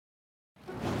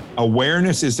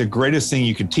awareness is the greatest thing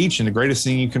you can teach and the greatest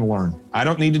thing you can learn. I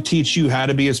don't need to teach you how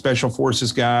to be a special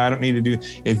forces guy. I don't need to do,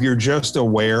 if you're just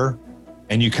aware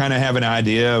and you kind of have an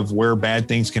idea of where bad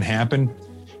things can happen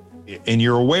and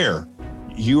you're aware,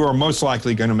 you are most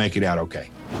likely going to make it out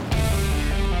okay.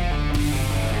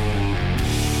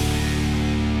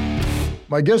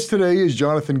 My guest today is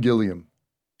Jonathan Gilliam.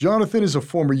 Jonathan is a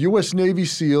former U.S. Navy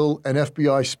SEAL and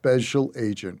FBI special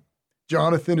agent.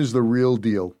 Jonathan is the real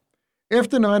deal.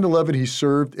 After 9/11, he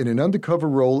served in an undercover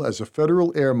role as a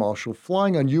federal air marshal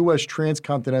flying on U.S.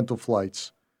 transcontinental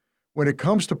flights. When it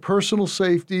comes to personal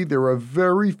safety, there are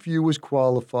very few as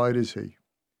qualified as he.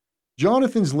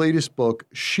 Jonathan's latest book,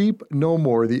 Sheep No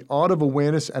More, The Art of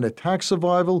Awareness and Attack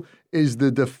Survival, is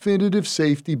the definitive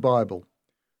safety Bible.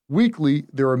 Weekly,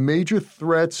 there are major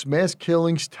threats, mass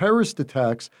killings, terrorist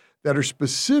attacks that are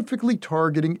specifically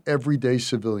targeting everyday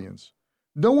civilians.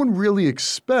 No one really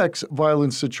expects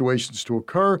violent situations to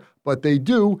occur, but they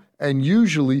do, and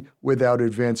usually without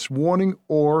advance warning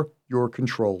or your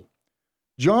control.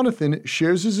 Jonathan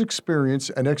shares his experience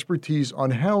and expertise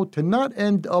on how to not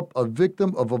end up a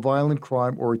victim of a violent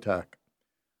crime or attack.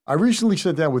 I recently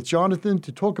sat down with Jonathan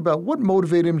to talk about what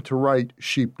motivated him to write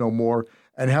Sheep No More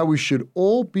and how we should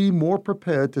all be more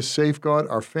prepared to safeguard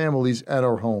our families and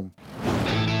our home.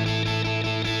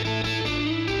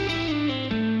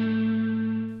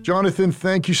 Jonathan,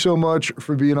 thank you so much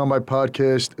for being on my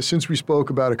podcast. Since we spoke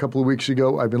about a couple of weeks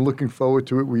ago, I've been looking forward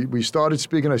to it. We started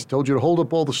speaking. I told you to hold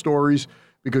up all the stories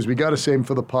because we got to save them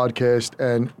for the podcast.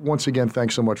 And once again,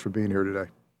 thanks so much for being here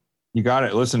today. You got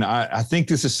it. Listen, I think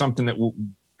this is something that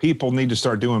people need to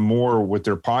start doing more with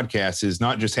their podcasts, is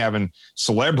not just having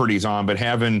celebrities on, but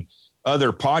having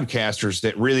other podcasters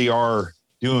that really are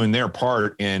doing their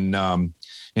part in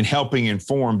helping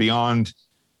inform beyond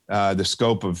the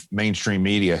scope of mainstream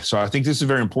media. So I think this is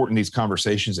very important, these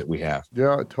conversations that we have.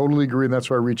 Yeah, I totally agree. And that's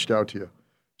why I reached out to you.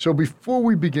 So before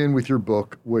we begin with your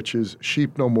book, which is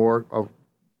Sheep No More, I'll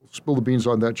spill the beans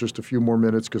on that just a few more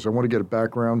minutes because I want to get a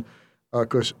background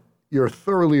because you're a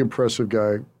thoroughly impressive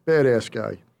guy, badass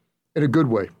guy, in a good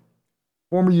way.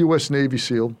 Former U.S. Navy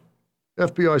SEAL,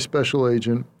 FBI special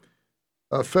agent,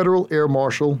 federal air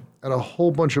marshal, and a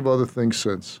whole bunch of other things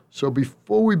since. So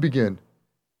before we begin,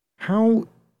 how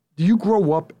do you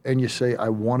grow up and you say, I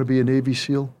want to be a Navy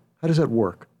SEAL? How does that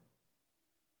work?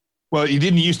 Well, it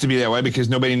didn't used to be that way because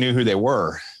nobody knew who they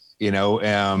were. You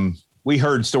know, we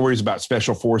heard stories about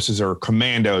special forces or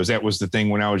commandos. That was the thing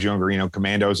when I was younger, you know,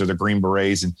 commandos or the Green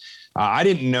Berets. And I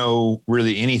didn't know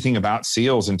really anything about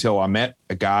SEALs until I met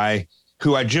a guy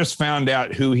who I just found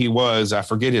out who he was. I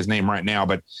forget his name right now,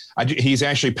 but he's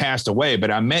actually passed away. But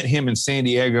I met him in San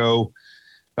Diego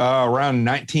around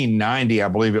 1990, I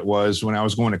believe it was, when I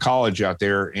was going to college out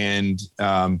there. And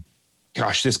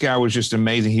gosh, this guy was just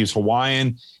amazing. He was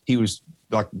Hawaiian. He was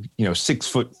like,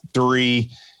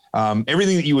 6'3".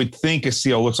 Everything that you would think a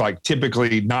SEAL looks like,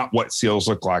 typically not what SEALs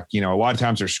look like. You know, a lot of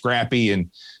times they're scrappy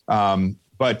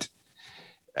but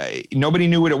nobody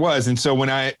knew what it was. And so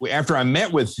after I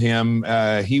met with him,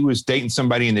 he was dating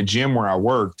somebody in the gym where I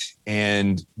worked.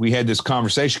 And we had this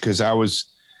conversation because I was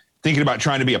thinking about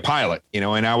trying to be a pilot, and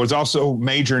I was also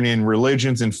majoring in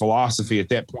religions and philosophy at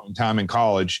that point in time in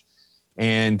college.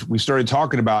 And we started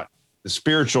talking about the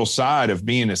spiritual side of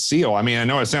being a SEAL. I mean, I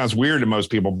know it sounds weird to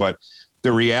most people, but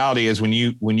the reality is when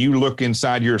you look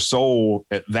inside your soul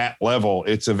at that level,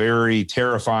 it's a very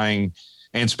terrifying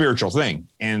and spiritual thing.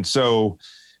 And so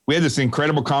we had this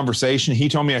incredible conversation. He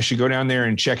told me I should go down there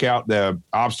and check out the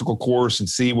obstacle course and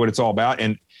see what it's all about.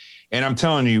 And I'm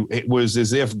telling you, it was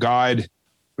as if God,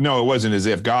 no, it wasn't as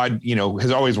if God,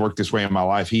 has always worked this way in my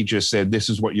life. He just said, this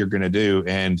is what you're going to do.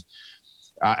 And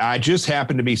I just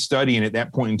happened to be studying at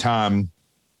that point in time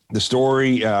the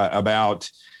story about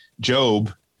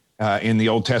Job in the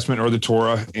Old Testament or the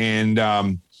Torah. And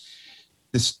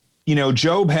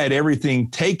Job had everything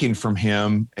taken from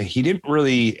him. He didn't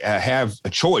really have a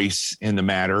choice in the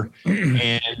matter,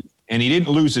 and he didn't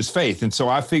lose his faith. And so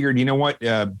I figured, you know what?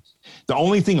 The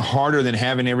only thing harder than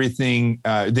having everything,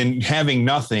 than having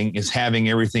nothing, is having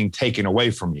everything taken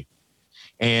away from you.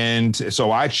 And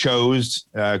so I chose,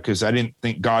 because I didn't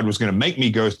think God was going to make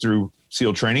me go through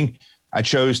SEAL training, I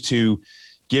chose to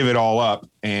give it all up.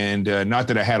 And not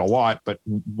that I had a lot, but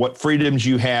what freedoms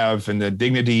you have and the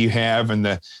dignity you have and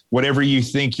the whatever you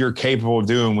think you're capable of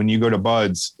doing when you go to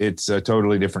BUD/S, it's a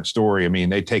totally different story. I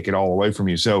mean, they take it all away from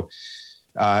you. So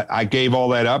I gave all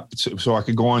that up so I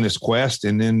could go on this quest.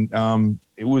 And then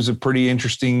it was a pretty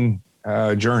interesting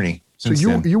journey. So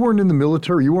you weren't in the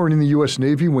military, you weren't in the U.S.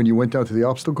 Navy when you went down to the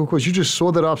obstacle course. You just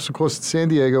saw that obstacle course in San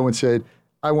Diego and said,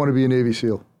 I want to be a Navy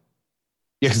SEAL.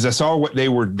 Yeah, because I saw what they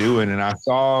were doing, and I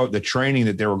saw the training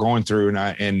that they were going through,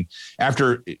 and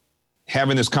after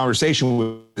having this conversation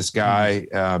with this guy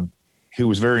who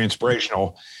was very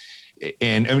inspirational,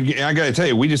 and I got to tell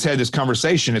you, we just had this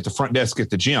conversation at the front desk at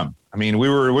the gym. I mean,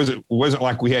 it wasn't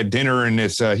like we had dinner and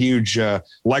this huge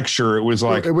lecture. It was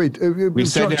like we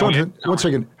sat down. One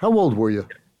second, how old were you?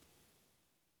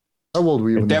 How old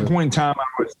were you at that point in time?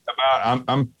 I was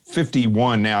I'm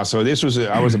 51 now, so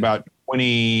I was about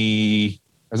 20.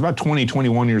 I was about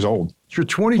 21 years old. So you're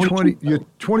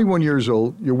 21 years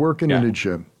old. You're working in a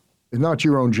gym. It's not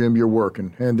your own gym. You're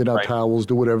working, handing out towels,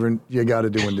 do whatever you got to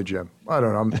do in the gym. I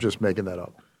don't know. I'm just making that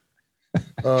up.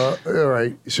 All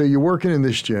right. So you're working in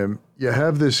this gym. You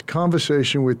have this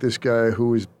conversation with this guy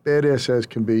who is badass as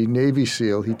can be, Navy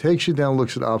SEAL. He takes you down,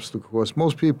 looks at obstacle course.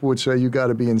 Most people would say, you got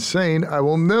to be insane. I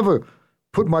will never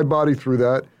put my body through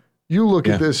that. You look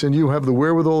at this and you have the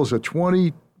wherewithal as a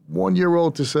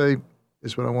 21-year-old to say,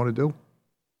 this is what I want to do.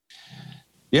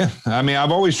 Yeah. I mean,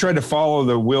 I've always tried to follow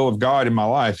the will of God in my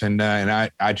life. And I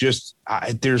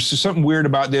there's something weird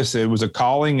about this. It was a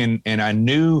calling, and I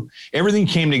knew everything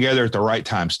came together at the right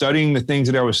time. Studying the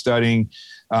things that I was studying,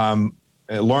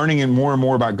 learning and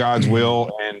more about God's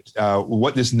will and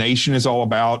what this nation is all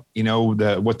about,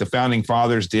 what the founding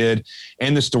fathers did,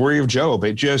 and the story of Job.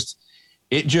 It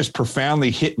just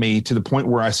profoundly hit me to the point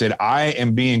where I said, I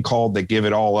am being called to give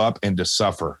it all up and to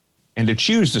suffer and to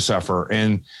choose to suffer.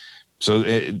 And so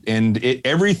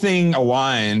everything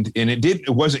aligned, and it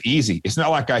wasn't easy. It's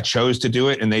not like I chose to do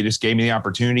it and they just gave me the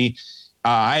opportunity.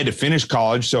 I had to finish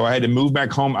college, so I had to move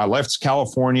back home. I left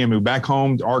California, moved back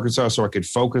home to Arkansas so I could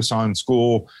focus on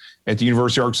school at the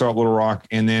University of Arkansas at Little Rock.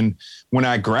 And then when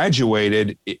I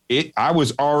graduated, I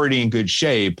was already in good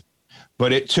shape,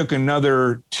 but it took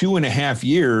another 2.5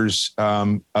 years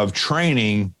of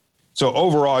training. So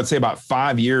overall, I'd say about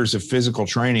 5 years of physical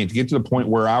training to get to the point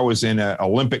where I was in an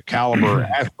Olympic caliber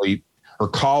athlete or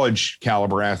college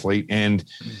caliber athlete and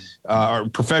or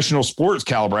professional sports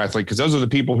caliber athlete, because those are the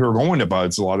people who are going to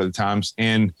BUD/S a lot of the times.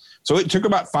 And so it took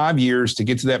about 5 years to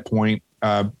get to that point.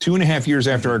 2.5 years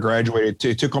after I graduated,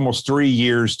 it took almost 3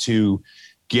 years to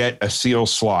get a SEAL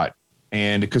slot.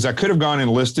 And because I could have gone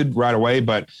enlisted right away,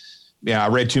 but I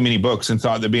read too many books and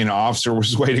thought that being an officer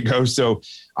was the way to go. So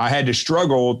I had to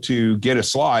struggle to get a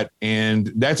slot,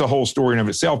 and that's a whole story in of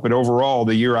itself. But overall,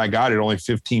 the year I got it, only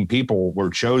 15 people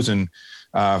were chosen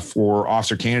for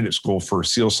officer candidate school for a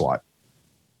SEAL slot.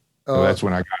 So that's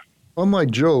when I got it.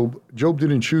 Unlike Job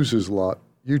didn't choose his lot.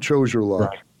 You chose your lot.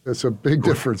 Right. That's a big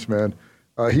difference, man.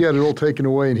 He had it all taken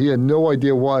away, and he had no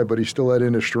idea why, but he still had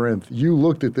inner strength. You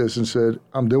looked at this and said,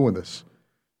 I'm doing this.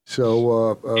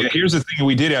 So here's the thing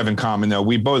we did have in common, though.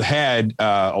 We both had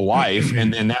a life,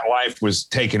 and then that life was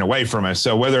taken away from us.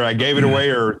 So whether I gave it away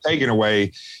or taken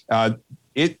away,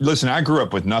 listen, I grew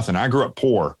up with nothing. I grew up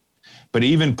poor, but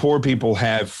even poor people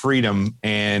have freedom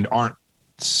and aren't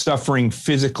suffering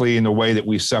physically in the way that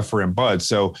we suffer in BUD/S.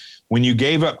 So when you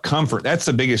gave up comfort, that's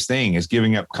the biggest thing, is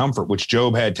giving up comfort, which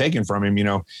Job had taken from him.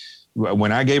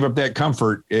 When I gave up that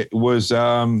comfort,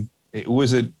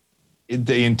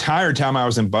 the entire time I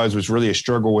was in BUD/S was really a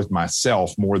struggle with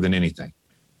myself more than anything.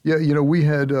 Yeah, we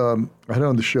had I had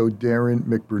on the show Darren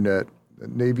McBurnett, a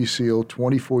Navy SEAL,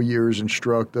 24 years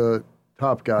instructor,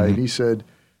 top guy. And he said,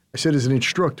 I said, as an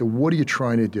instructor, what are you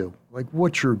trying to do? Like,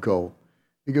 what's your goal?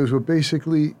 He goes, well,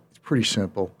 basically, it's pretty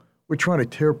simple. We're trying to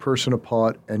tear a person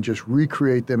apart and just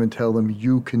recreate them and tell them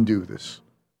you can do this.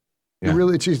 Yeah.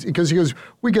 Really, it's easy, because he goes,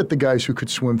 we get the guys who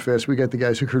could swim fast. We get the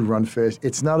guys who could run fast.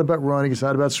 It's not about running. It's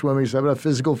not about swimming. It's not about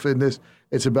physical fitness.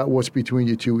 It's about what's between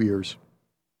your two ears.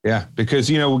 Yeah,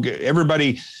 because,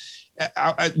 everybody,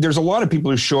 there's a lot of people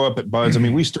who show up at BUD/S. I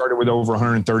mean, we started with over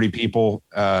 130 people.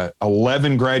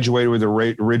 11 graduated with the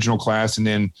original class, and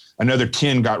then another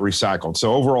 10 got recycled.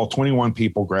 So overall, 21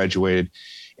 people graduated.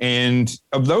 And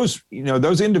of those,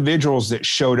 those individuals that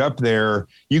showed up there,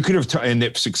 you could have, and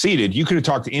that succeeded, you could have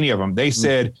talked to any of them. They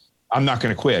said, I'm not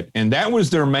going to quit. And that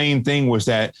was their main thing, was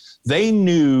that they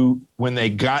knew when they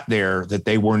got there that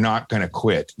they were not going to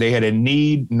quit. They had a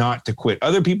need not to quit.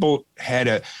 Other people had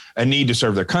a need to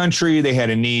serve their country. They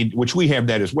had a need, which we have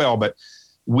that as well, but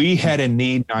we had a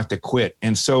need not to quit.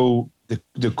 And so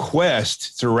the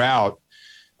quest throughout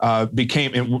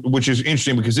became, which is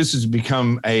interesting because this has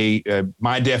become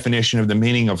my definition of the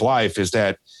meaning of life, is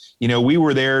that, we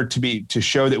were there to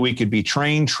show that we could be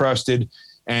trained, trusted,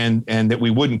 and that we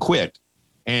wouldn't quit.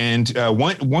 And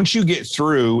once you get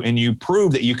through and you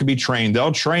prove that you can be trained,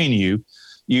 they'll train you.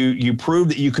 You prove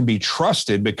that you can be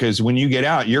trusted, because when you get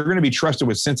out, you're going to be trusted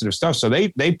with sensitive stuff. So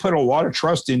they put a lot of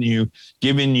trust in you,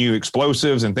 giving you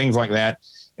explosives and things like that.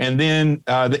 and then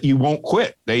that you won't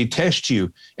quit. They test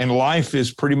you, and life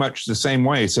is pretty much the same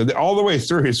way. So all the way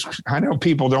through is, I know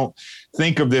people don't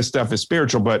think of this stuff as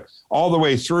spiritual, but all the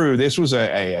way through, this was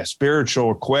a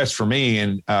spiritual quest for me.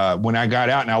 And when I got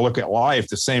out and I look at life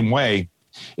the same way,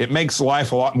 it makes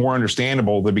life a lot more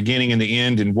understandable, the beginning and the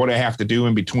end, and what I have to do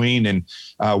in between, and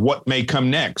what may come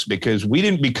next, because we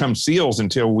didn't become SEALs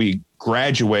until we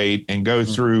graduate and go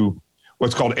through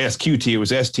what's called SQT. It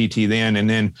was STT then. And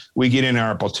then we get in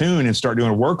our platoon and start doing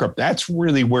a workup. That's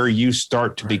really where you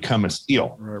start to become a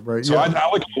SEAL. Right. So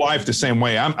I look at life the same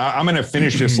way. I'm going to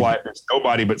finish this life as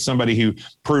nobody but somebody who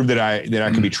proved that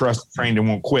I can be trusted, trained, and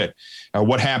won't quit.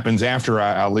 What happens after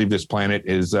I leave this planet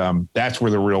is that's where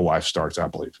the real life starts, I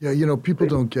believe. Yeah, people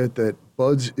don't get that.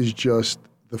 BUDS is just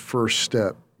the first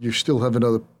step. You still have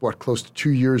another, close to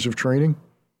 2 years of training?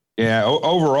 Yeah,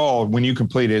 overall, when you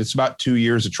complete it, it's about 2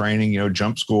 years of training,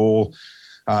 jump school.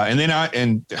 And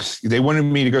then they wanted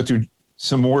me to go through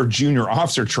some more junior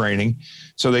officer training.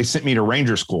 So they sent me to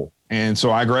Ranger School. And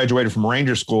so I graduated from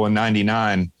Ranger School in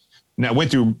 99. And I went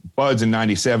through BUDS in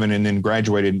 97 and then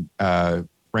graduated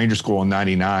Ranger School in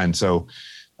 99. So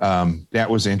that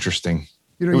was interesting.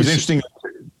 It was interesting.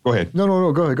 Go ahead.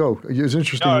 No, go ahead. Go. It was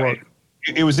interesting.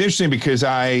 It was interesting because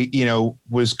I,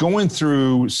 was going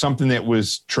through something that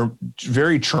was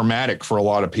very traumatic for a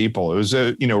lot of people. It was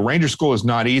Ranger School is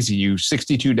not easy.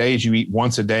 62 days, you eat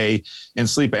once a day and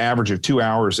sleep an average of 2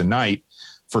 hours a night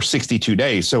for 62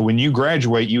 days. So when you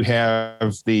graduate, you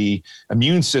have the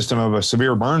immune system of a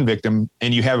severe burn victim,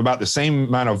 and you have about the same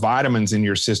amount of vitamins in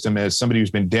your system as somebody who's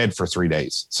been dead for 3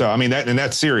 days. So, I mean,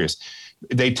 that's serious.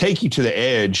 They take you to the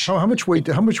edge. How much weight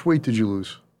did you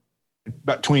lose?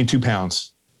 About 22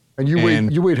 pounds. And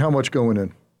you weighed how much going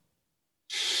in?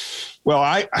 Well,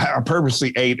 I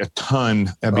purposely ate a ton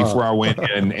before I went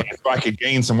in, and so I could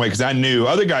gain some weight, because I knew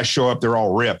other guys show up, they're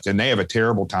all ripped and they have a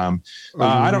terrible time.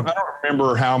 I don't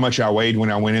remember how much I weighed when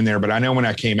I went in there, but I know when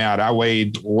I came out, I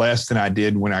weighed less than I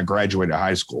did when I graduated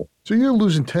high school. So you're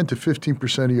losing 10 to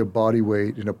 15% of your body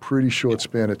weight in a pretty short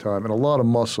span of time, and a lot of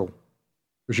muscle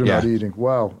because you're not eating.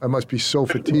 Wow, that must be so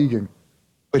fatiguing.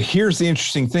 But here's the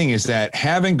interesting thing is that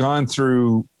having gone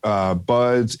through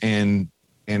BUDS and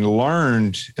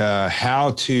learned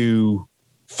how to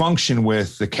function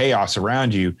with the chaos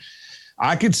around you,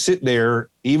 I could sit there,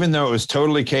 even though it was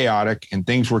totally chaotic and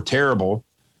things were terrible,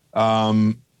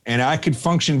 and I could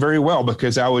function very well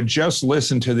because I would just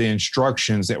listen to the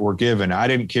instructions that were given. I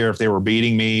didn't care if they were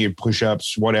beating me,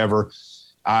 push-ups, whatever.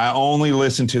 I only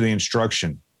listened to the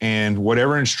instruction. And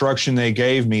whatever instruction they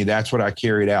gave me, that's what I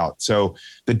carried out. So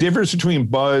the difference between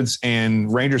BUDS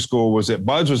and Ranger School was that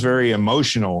BUDS was very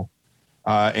emotional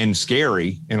and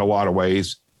scary in a lot of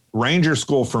ways. Ranger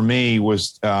School for me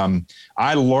was,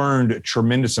 I learned a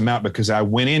tremendous amount because I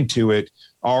went into it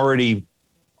already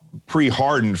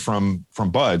pre-hardened from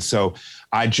BUDS. So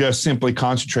I just simply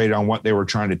concentrated on what they were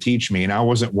trying to teach me. And I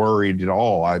wasn't worried at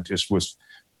all. I just was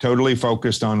totally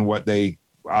focused on what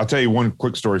I'll tell you one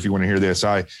quick story if you want to hear this.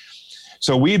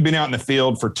 So we had been out in the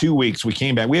field for 2 weeks. We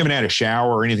came back. We haven't had a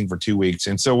shower or anything for 2 weeks.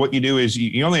 And so what you do is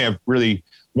you only have really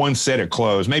one set of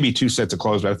clothes, maybe two sets of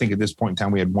clothes, but I think at this point in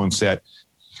time we had one set.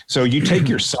 So you take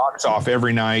your socks off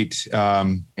every night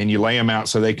and you lay them out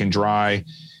so they can dry.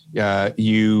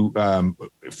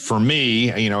 For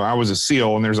me, I was a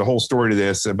SEAL, and there's a whole story to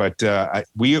this, but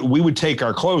we would take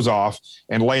our clothes off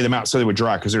and lay them out so they would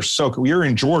dry because you're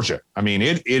in Georgia. I mean,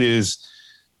 it is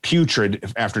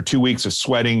putrid after 2 weeks of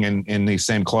sweating in these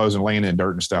same clothes and laying in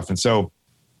dirt and stuff. And so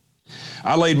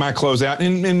I laid my clothes out,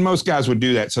 and most guys would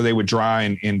do that so they would dry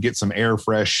and get some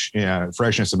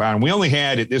freshness about them. We only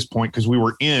had at this point, because we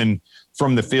were in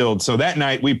from the field. So that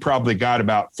night we probably got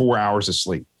about 4 hours of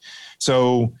sleep.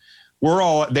 So we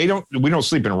don't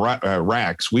sleep in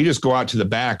racks. We just go out to the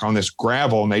back on this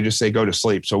gravel and they just say, go to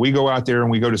sleep. So we go out there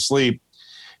and we go to sleep.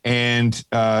 And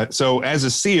so as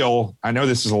a SEAL, I know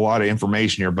this is a lot of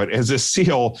information here, but as a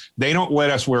SEAL, they don't let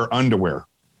us wear underwear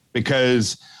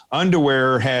because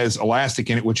underwear has elastic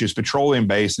in it, which is petroleum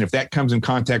based. And if that comes in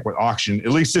contact with oxygen,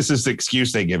 at least this is the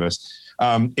excuse they give us,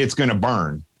 it's going to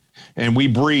burn. And we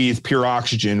breathe pure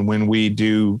oxygen when we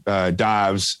do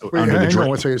dives under the drain.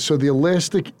 One second. So the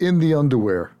elastic in the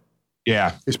underwear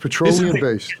is petroleum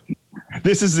based.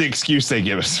 This is the excuse they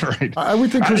give us, right? I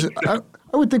would think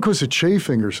because of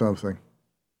chafing or something.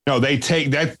 No, they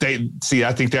take that.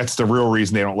 I think that's the real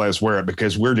reason they don't let us wear it,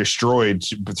 because we're destroyed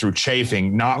through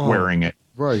chafing, not wearing it.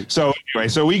 Right. So anyway,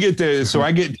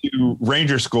 I get to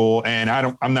Ranger School and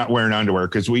I'm not wearing underwear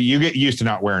because you get used to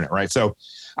not wearing it. Right. So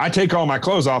I take all my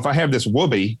clothes off. I have this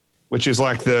whoopee which is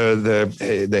like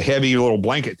the heavy little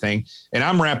blanket thing. And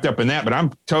I'm wrapped up in that, but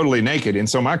I'm totally naked. And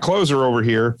so my clothes are over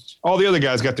here. All the other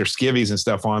guys got their skivvies and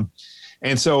stuff on.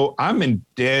 And so I'm in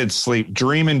dead sleep,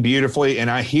 dreaming beautifully.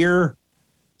 And I hear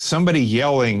somebody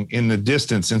yelling in the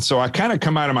distance. And so I kind of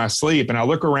come out of my sleep and I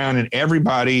look around and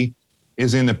everybody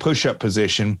is in the push-up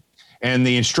position. And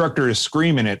the instructor is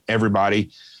screaming at everybody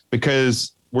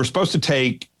because we're supposed to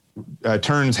take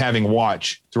turns having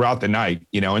watch throughout the night,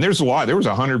 and there was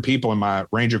 100 people in my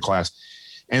Ranger class.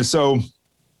 And so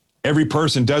every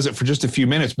person does it for just a few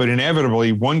minutes, but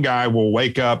inevitably one guy will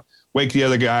wake the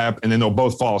other guy up, and then they'll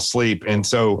both fall asleep. And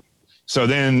so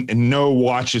then no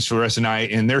watches for the rest of the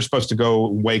night, and they're supposed to go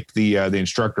wake the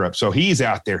instructor up. So he's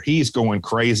out there, he's going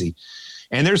crazy,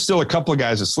 and there's still a couple of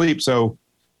guys asleep. So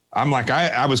I'm like,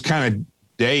 I was kind of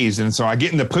dazed. And so I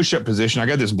get in the push-up position. I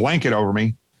got this blanket over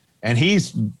me, and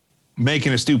he's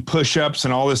making us do push-ups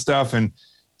and all this stuff. And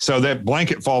so that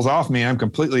blanket falls off me. I'm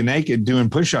completely naked doing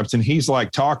push-ups, and he's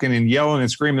like talking and yelling and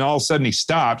screaming. All of a sudden he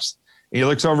stops. He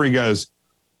looks over. He goes,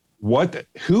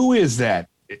 who is that?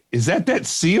 Is that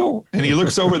SEAL? And he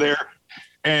looks over there,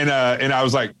 and I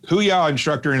was like, "Who y'all,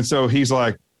 instructor?" And so he's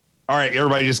like, "All right,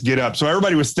 everybody just get up." So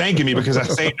everybody was thanking me because I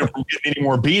saved them from getting any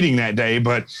more beating that day,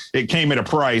 but it came at a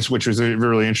price, which was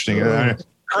really interesting.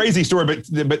 Crazy story,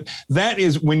 but that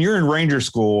is when you're in Ranger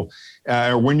school,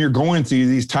 when you're going through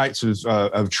these types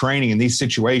of training in these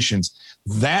situations,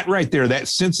 that right there, that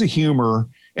sense of humor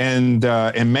and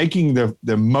making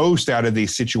the most out of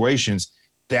these situations,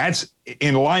 that's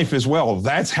in life as well.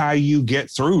 That's how you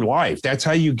get through life. That's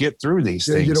how you get through these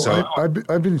things.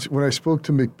 I've been when I spoke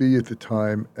to McBee at the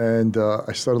time, and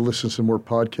I started listening to some more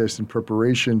podcasts in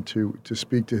preparation to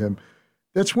speak to him.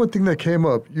 That's one thing that came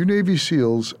up. You Navy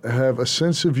SEALs have a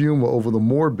sense of humor over the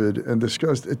morbid and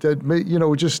disgust.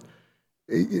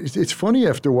 It's funny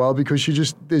after a while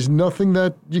because there's nothing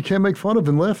that you can't make fun of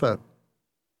and laugh at.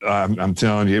 I'm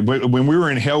telling you, when we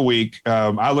were in Hell Week,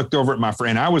 I looked over at my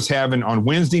friend. I was having on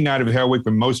Wednesday night of Hell Week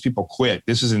when most people quit.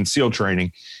 This is in SEAL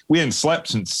training. We hadn't slept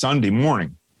since Sunday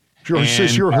morning. Sure,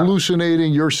 since you're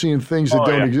hallucinating, you're seeing things that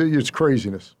don't exist. It's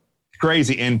craziness.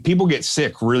 Crazy, and people get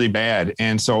sick really bad.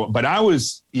 And so, but I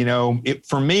was,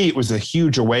 for me, it was a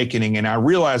huge awakening. And I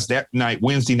realized that night,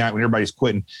 Wednesday night, when everybody's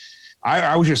quitting,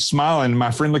 I was just smiling.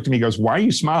 My friend looked at me and goes, "Why are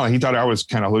you smiling?" He thought I was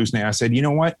kind of hallucinating. I said, "You know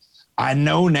what? I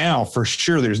know now for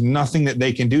sure there's nothing that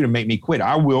they can do to make me quit.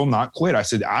 I will not quit." I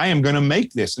said, "I am going to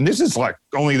make this." And this is like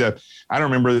only I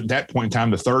don't remember at that point in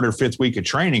time, the 3rd or 5th week of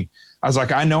training. I was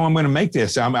like, I know I'm going to make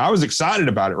this. I was excited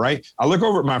about it, right? I look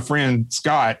over at my friend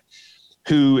Scott,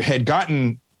 who had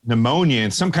gotten pneumonia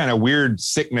and some kind of weird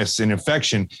sickness and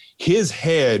infection. His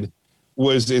head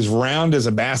was as round as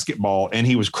a basketball, and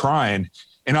he was crying.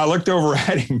 And I looked over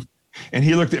at him, and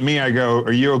he looked at me. I go,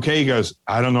 "Are you okay?" He goes,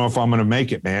 "I don't know if I'm going to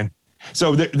make it, man."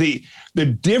 So the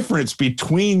difference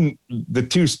between the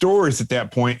two stories at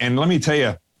that point, and let me tell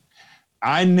you,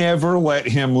 I never let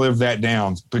him live that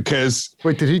down because.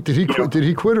 Wait, did he quit? Did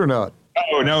he quit or not?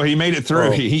 Oh no, he made it through.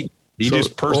 Oh. He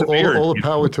just persevered. All the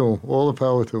power to him. All the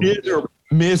power to him.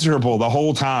 Miserable the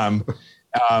whole time.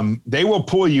 They will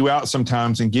pull you out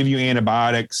sometimes and give you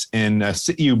antibiotics and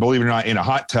sit you, believe it or not, in a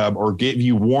hot tub or give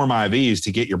you warm IVs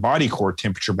to get your body core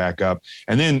temperature back up.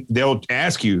 And then they'll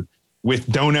ask you with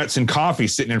donuts and coffee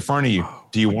sitting in front of you,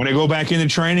 "Do you want to go back into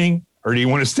training or do you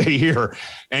want to stay here?"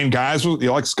 And guys will,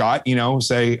 like Scott,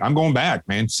 say, "I'm going back,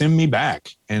 man. Send me back."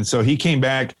 And so he came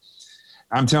back.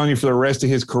 I'm telling you, for the rest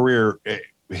of his career,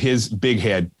 his big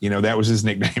head, that was his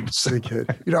nickname. Big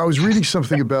head. I was reading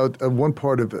something about one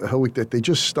part of Hell Week that they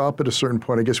just stop at a certain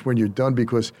point, I guess, when you're done,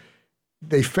 because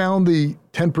they found the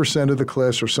 10% of the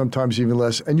class or sometimes even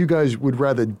less, and you guys would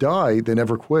rather die than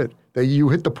ever quit. You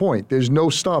hit the point. There's no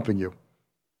stopping you.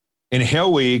 In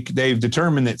Hell Week, they've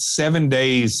determined that 7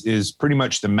 days is pretty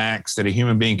much the max that a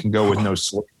human being can go with no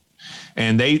sleep.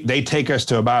 And they take us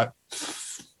to about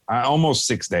almost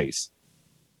 6 days.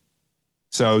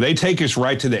 So they take us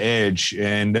right to the edge.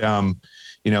 And,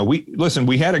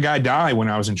 we had a guy die when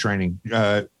I was in training.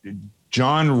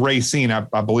 John Racine,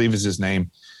 I believe is his name.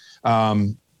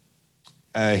 This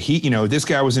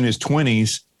guy was in his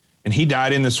 20s and he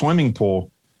died in the swimming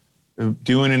pool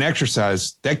doing an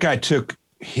exercise. That guy took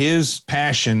his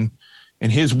passion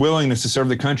and his willingness to serve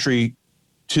the country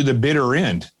to the bitter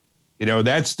end.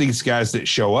 That's these guys that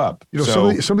show up.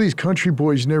 Some of these country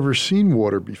boys never seen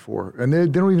water before, and they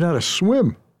don't even know how to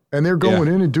swim. And they're going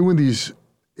in and doing these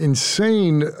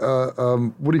insane,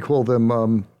 what do you call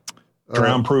them?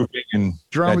 Drown proofing and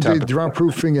drown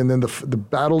proofing, and then the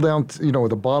battle down, at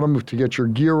the bottom to get your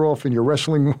gear off, and you're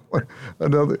wrestling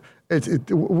another.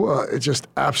 It's just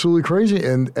absolutely crazy.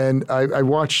 And I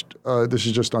watched, this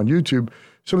is just on YouTube,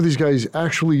 some of these guys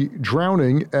actually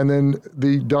drowning, and then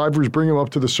the divers bring them up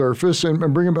to the surface and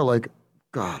bring them back like,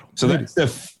 God. So that's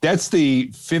the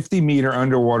 50-meter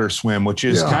underwater swim, which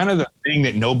is kind of the thing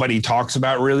that nobody talks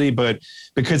about really, but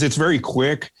because it's very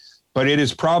quick, but it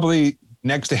is probably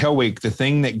next to Hell Week, the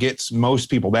thing that gets most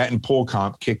people, that and pole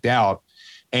comp, kicked out.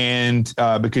 And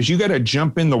because you got to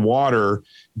jump in the water,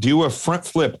 do a front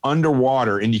flip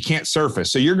underwater, and you can't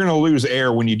surface. So you're going to lose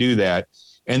air when you do that.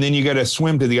 And then you got to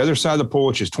swim to the other side of the pool,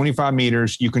 which is 25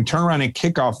 meters. You can turn around and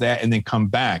kick off that and then come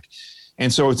back.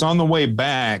 And so it's on the way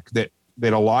back that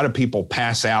a lot of people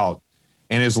pass out.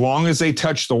 And as long as they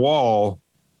touch the wall,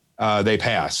 they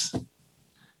pass.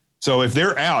 So if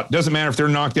they're out, doesn't matter if they're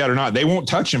knocked out or not, they won't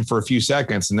touch them for a few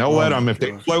seconds, and they'll let them, if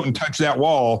they float and touch that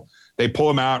wall, they pull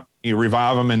them out, you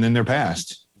revive them, and then they're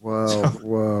passed. Wow.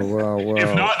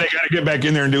 If not, they got to get back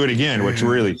in there and do it again, which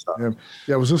really sucks.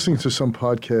 Yeah, I was listening to some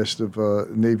podcast of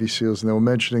Navy SEALs, and they were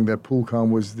mentioning that pool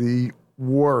com was the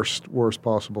worst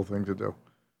possible thing to do.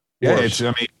 Yeah,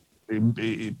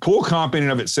 pool comp in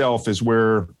and of itself is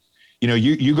where,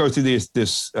 you go through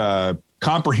this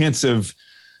comprehensive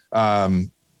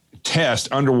test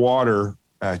underwater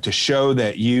to show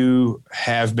that you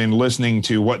have been listening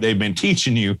to what they've been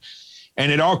teaching you. And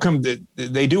it all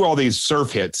they do all these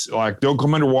surf hits, like they'll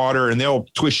come underwater and they'll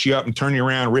twist you up and turn you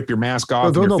around, rip your mask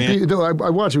off. I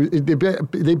watch it.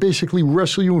 They basically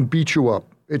wrestle you and beat you up.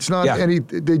 It's not they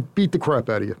beat the crap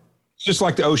out of you. Just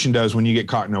like the ocean does when you get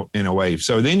caught in a wave.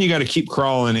 So then you got to keep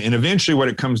crawling. And eventually what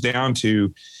it comes down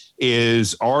to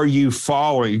is, are you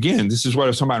following, again, this is what I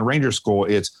was talking about in Ranger School.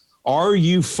 Are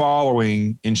you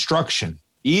following instruction,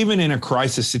 even in a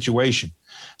crisis situation?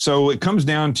 So it comes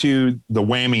down to the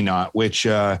whammy knot, which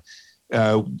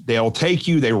they'll take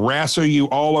you, they wrestle you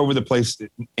all over the place,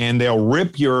 and they'll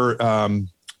rip your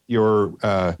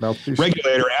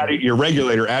regulator out of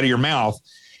your mouth.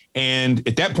 And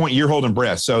at that point, you're holding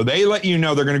breath. So they let you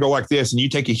know they're going to go like this, and you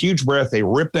take a huge breath. They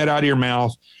rip that out of your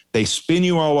mouth. They spin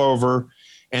you all over,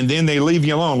 and then they leave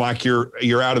you alone like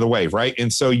you're out of the wave, right?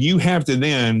 And so you have to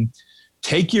then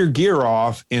take your gear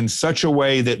off in such a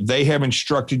way that they have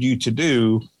instructed you to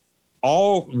do,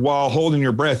 all while holding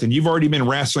your breath. And you've already been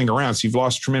wrestling around, so you've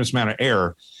lost a tremendous amount of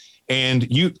air. And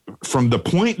you, from the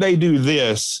point they do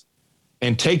this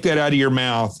and take that out of your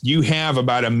mouth, you have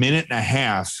about a minute and a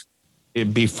half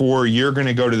before you're going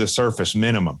to go to the surface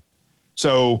minimum.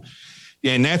 So,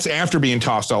 and that's after being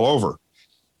tossed all over.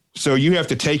 So you have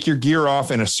to take your gear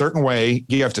off in a certain way.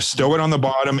 You have to stow it on the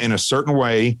bottom in a certain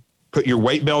way, put your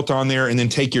weight belt on there, and then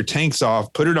take your tanks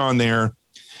off, put it on there.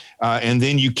 And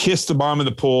then you kiss the bottom of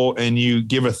the pool and you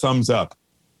give a thumbs up,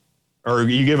 or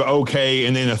you give an okay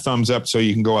and then a thumbs up so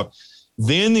you can go up.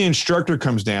 Then the instructor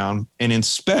comes down and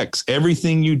inspects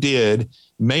everything you did,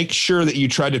 make sure that you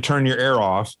tried to turn your air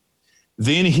off.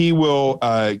 Then he will,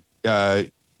 I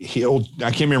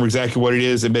can't remember exactly what it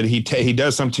is, but he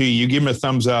does something to you. You give him a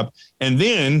thumbs up. And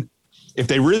then if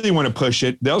they really want to push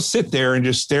it, they'll sit there and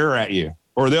just stare at you,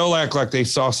 or they'll act like they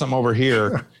saw something over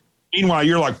here. Meanwhile,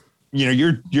 you're like,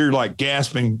 you're like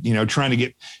gasping, trying to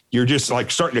get, you're just like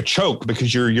starting to choke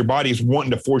because your body's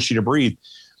wanting to force you to breathe.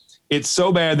 It's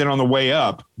so bad that on the way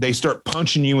up, they start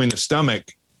punching you in the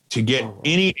stomach to get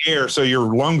any air so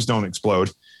your lungs don't explode.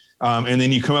 And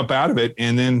then you come up out of it.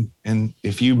 And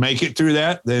if you make it through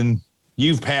that, then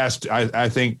you've passed, I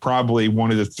think, probably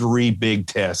one of the 3 big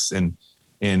tests in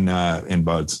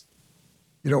BUD/S.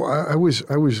 I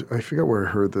forgot where I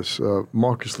heard this.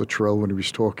 Marcus Luttrell, when he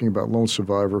was talking about Lone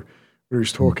Survivor, when he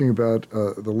was talking about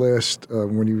the last,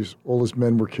 when all his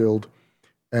men were killed,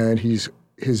 and his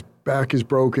back is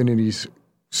broken and he's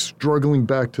struggling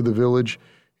back to the village.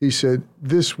 He said,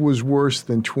 this was worse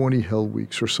than 20 Hell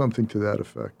Weeks or something to that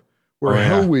effect. Where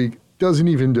Hell Week doesn't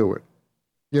even do it.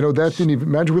 That didn't even,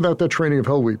 imagine without that training of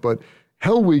Hell Week, but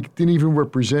Hell Week didn't even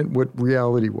represent what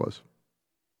reality was.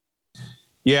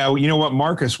 Yeah, well, you know what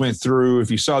Marcus went through,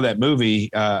 if you saw that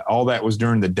movie, all that was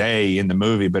during the day in the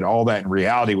movie, but all that in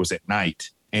reality was at night.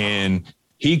 And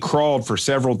he crawled for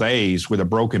several days with a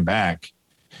broken back.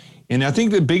 And I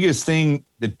think the biggest thing,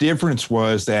 the difference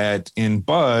was that in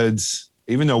BUD/S,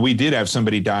 even though we did have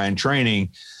somebody die in training,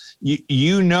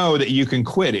 you know that you can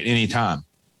quit at any time.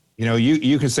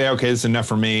 You can say, okay, this is enough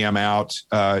for me, I'm out.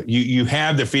 You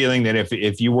have the feeling that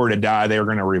if you were to die, they were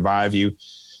going to revive you.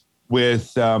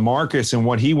 With Marcus and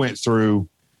what he went through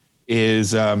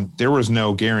is there was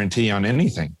no guarantee on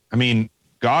anything. I mean,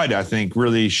 God, I think,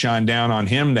 really shined down on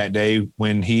him that day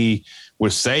when he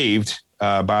was saved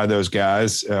by those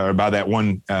guys, by that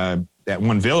one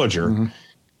villager. Mm-hmm.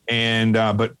 And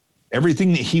but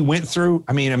everything that he went through.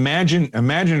 I mean,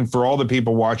 imagine for all the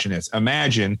people watching this,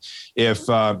 imagine if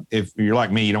you're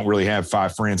like me, you don't really have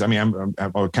 5 friends. I mean,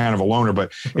 I'm kind of a loner,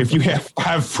 but if you have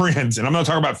 5 friends, and I'm not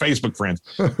talking about Facebook friends,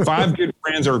 5 good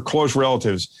friends or close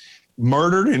relatives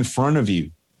murdered in front of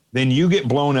you, then you get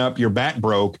blown up, your back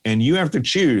broke, and you have to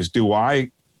choose, do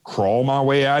I crawl my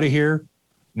way out of here?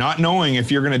 Not knowing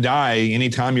if you're going to die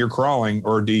anytime you're crawling,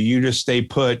 or do you just stay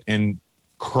put and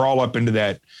crawl up into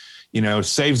that,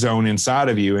 safe zone inside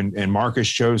of you? And Marcus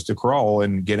chose to crawl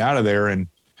and get out of there. And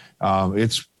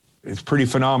it's pretty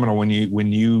phenomenal when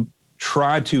you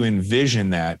try to envision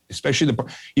that, especially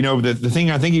the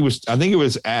thing. I think it was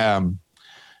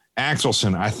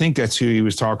Axelson. I think that's who he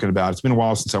was talking about. It's been a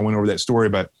while since I went over that story,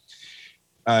 but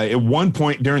at one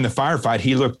point during the firefight,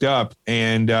 he looked up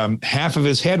and half of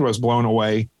his head was blown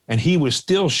away, and he was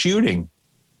still shooting.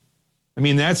 I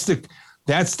mean, that's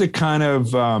the kind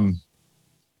of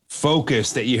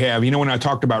focus that you have. When I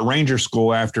talked about Ranger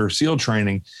School after SEAL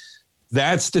training,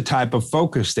 that's the type of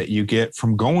focus that you get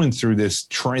from going through this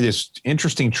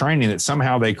interesting training that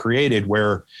somehow they created,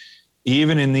 where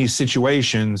even in these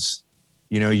situations,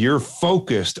 you're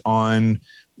focused on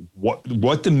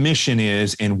what the mission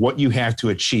is and what you have to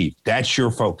achieve. That's your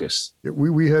focus.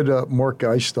 We had Mark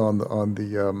Geist on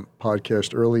the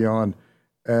podcast early on,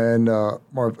 and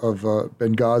Mark of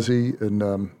Benghazi in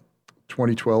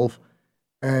 2012,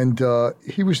 and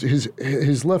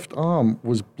his left arm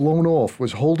was blown off,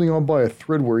 was holding on by a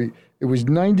thread where it was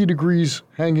 90 degrees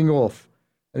hanging off,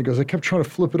 and he goes, I kept trying to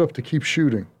flip it up to keep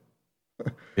shooting.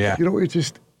 Yeah, it's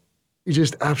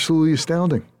just absolutely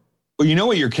astounding. Well, you know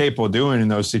what you're capable of doing in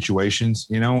those situations,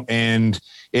 and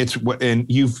here's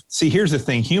the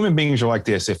thing. Human beings are like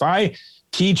this. If I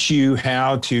teach you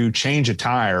how to change a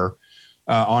tire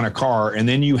on a car, and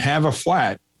then you have a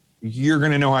flat, you're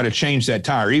going to know how to change that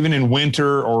tire, even in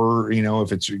winter, or,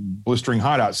 if it's blistering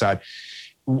hot outside.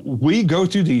 We go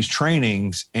through these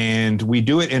trainings and we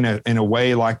do it in a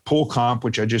way like pull comp,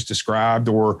 which I just described,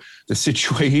 or the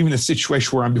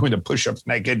situation where I'm doing the push-ups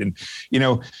naked. And,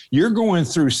 you're going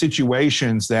through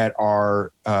situations that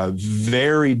are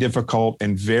very difficult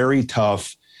and very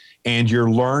tough, and you're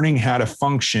learning how to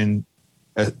function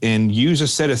and use a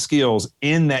set of skills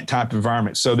in that type of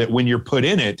environment, so that when you're put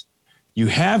in it, you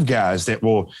have guys that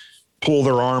will pull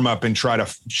their arm up and try to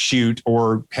shoot,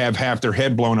 or have half their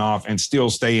head blown off and still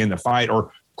stay in the fight,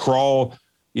 or crawl,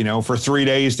 for 3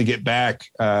 days to get back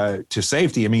to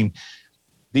safety. I mean,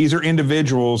 these are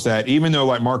individuals that, even though,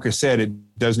 like Marcus said,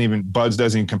 Buds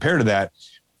doesn't even compare to that.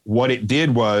 What it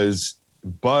did was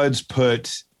Buds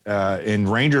put in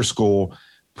Ranger School,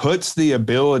 puts the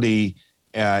ability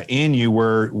in you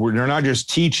where they're not just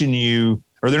teaching you,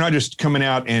 or they're not just coming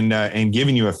out and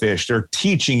giving you a fish. They're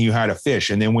teaching you how to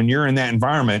fish. And then when you're in that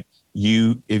environment,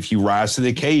 if you rise to the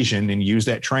occasion and use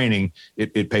that training,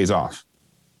 it pays off.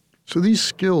 So these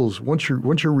skills, once you're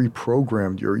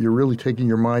reprogrammed, you're really taking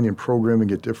your mind and programming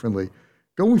it differently.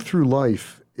 Going through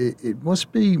life, it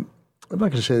must be, I'm not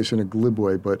going to say this in a glib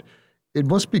way, but it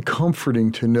must be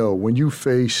comforting to know when you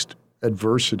faced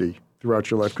adversity throughout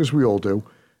your life, because we all do,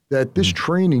 that this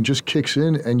training just kicks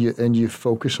in and you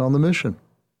focus on the mission,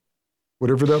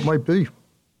 whatever that might be.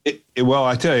 Well,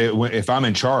 I tell you, if I'm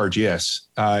in charge, yes.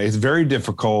 It's very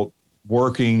difficult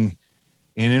working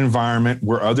in an environment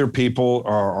where other people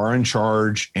are in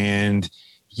charge, and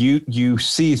you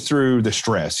see through the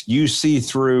stress. You see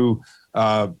through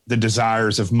the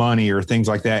desires of money or things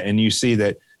like that, and you see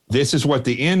that this is what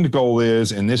the end goal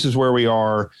is, and this is where we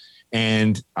are.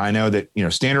 And I know that,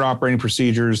 standard operating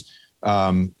procedures,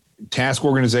 task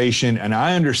organization, and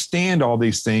I understand all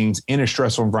these things in a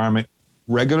stressful environment.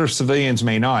 Regular civilians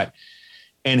may not.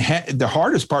 And the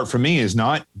hardest part for me is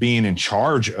not being in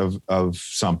charge of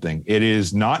something. It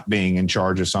is not being in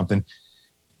charge of something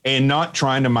and not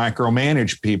trying to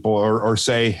micromanage people or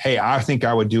say, hey, I think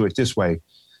I would do it this way.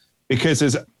 Because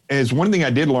as one thing I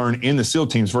did learn in the SEAL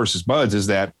teams versus Buds is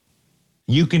that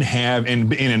you can have,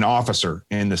 in an officer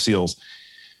in the SEALs,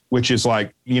 which is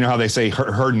like, how they say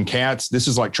herding cats. This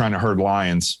is like trying to herd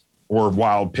lions or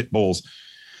wild pit bulls.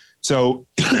 So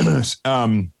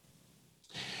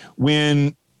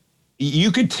when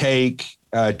you could take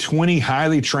 20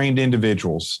 highly trained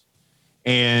individuals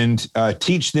and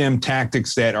teach them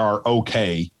tactics that are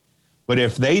okay, but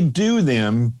if they do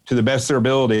them to the best of their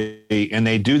ability and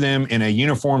they do them in a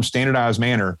uniform, standardized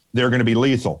manner, they're going to be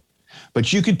lethal.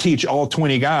 But you could teach all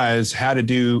 20 guys how to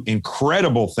do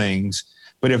incredible things,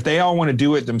 but if they all want to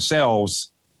do it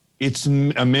themselves, it's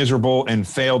a miserable and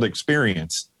failed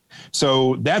experience.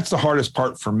 So that's the hardest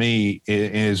part for me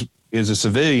is a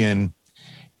civilian,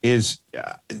 is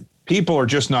people are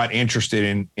just not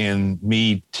interested in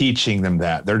me teaching them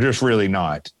that. They're just really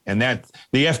not. And that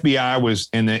the FBI was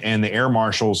and the air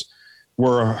marshals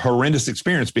were a horrendous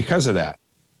experience because of that.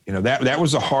 You know, that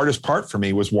was the hardest part for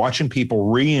me, was watching people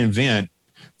reinvent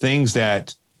things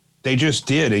that they just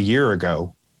did a year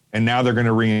ago. And now they're going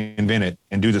to reinvent it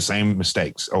and do the same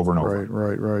mistakes over and over.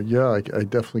 Right. Yeah, I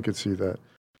definitely could see that.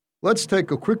 Let's take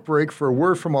a quick break for a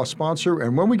word from our sponsor.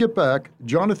 And when we get back,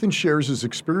 Jonathan shares his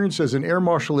experience as an air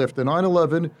marshal after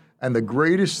 9/11 and the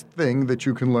greatest thing that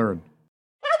you can learn.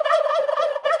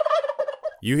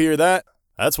 You hear that?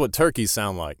 That's what turkeys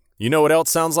sound like. You know what else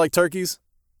sounds like turkeys?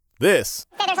 This.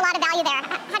 So there's a lot of value there.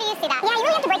 How do you see that? Yeah, you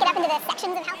really have to break it up into the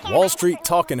sections of healthcare. Wall Street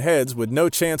talking heads with no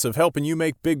chance of helping you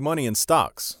make big money in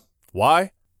stocks. Why?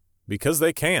 Because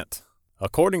they can't.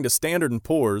 According to Standard &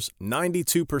 Poor's,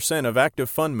 92% of active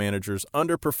fund managers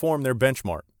underperform their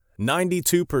benchmark.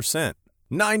 92%.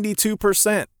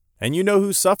 92%. And you know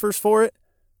who suffers for it?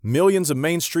 Millions of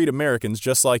Main Street Americans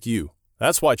just like you.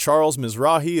 That's why Charles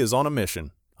Mizrahi is on a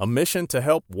mission. A mission to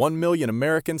help 1 million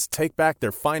Americans take back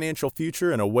their financial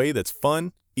future in a way that's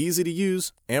fun, easy to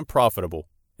use, and profitable.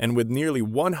 And with nearly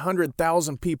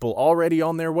 100,000 people already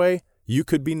on their way, you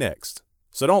could be next.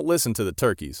 So don't listen to the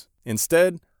turkeys.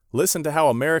 Instead, listen to how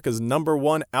America's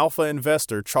 #1 alpha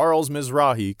investor, Charles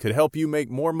Mizrahi, could help you make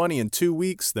more money in 2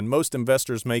 weeks than most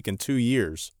investors make in 2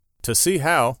 years. To see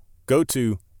how, go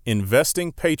to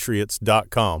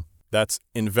investingpatriots.com. That's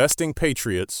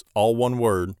investingpatriots, all one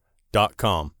word,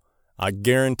 .com. I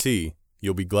guarantee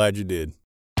you'll be glad you did.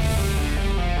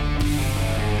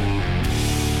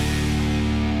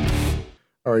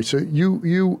 All right, so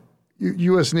you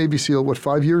U.S. Navy SEAL, what,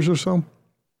 5 years or so?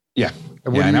 Yeah.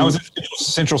 And I was in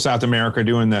Central South America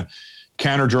doing the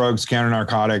counter drugs, counter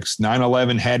narcotics.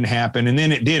 9/11 hadn't happened. And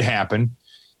then it did happen.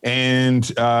 And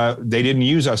they didn't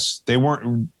use us. They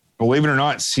weren't, believe it or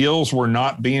not, SEALs were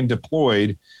not being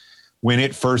deployed when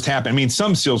it first happened. I mean,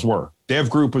 some SEALs were. Dev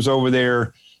Group was over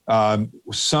there.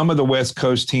 Some of the West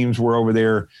Coast teams were over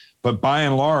there. But by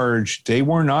and large, they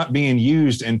were not being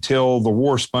used until the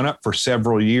war spun up for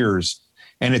several years.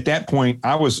 And at that point,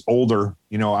 I was older.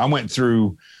 You know, I went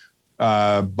through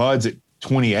BUDS at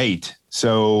 28.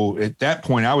 So at that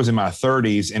point, I was in my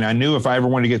 30s. And I knew if I ever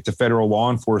wanted to get to federal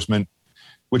law enforcement,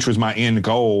 which was my end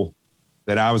goal,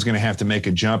 that I was going to have to make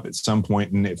a jump at some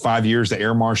point. And at 5 years, the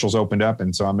air marshals opened up.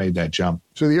 And so I made that jump.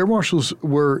 So the air marshals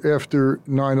were after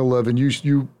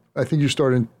 9/11. I think you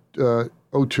started in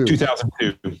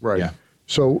 2002. Right. Yeah.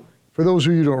 So for those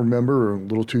of you who don't remember, or a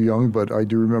little too young, but I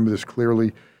do remember this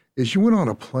clearly, is you went on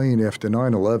a plane after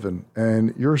 9/11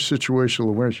 and your situational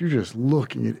awareness, you're just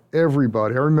looking at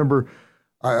everybody. I remember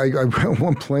I went on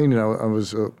one plane and I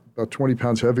was about 20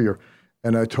 pounds heavier.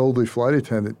 And I told the flight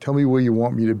attendant, tell me where you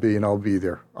want me to be and I'll be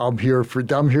there. I'm here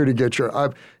to get you.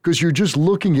 Because you're just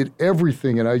looking at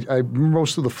everything. And I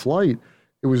most of the flight,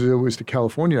 it was to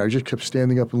California. I just kept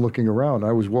standing up and looking around.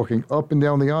 I was walking up and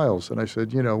down the aisles. And I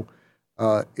said,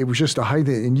 it was just a high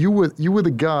day. And you were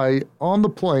the guy on the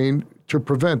plane to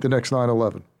prevent the next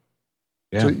 9/11.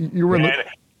 Yeah. So you were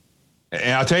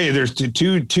and I'll tell you, there's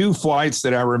two flights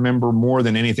that I remember more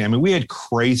than anything. I mean, we had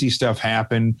crazy stuff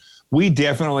happen. We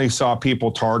definitely saw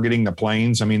people targeting the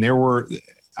planes. I mean, there were,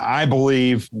 I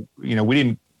believe, we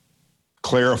didn't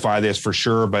clarify this for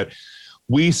sure, but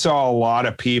we saw a lot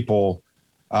of people,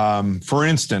 for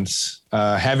instance,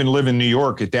 having lived in New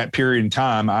York at that period in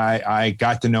time, I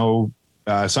got to know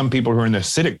some people who are in the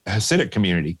Hasidic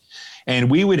community.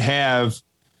 And we would have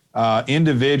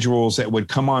individuals that would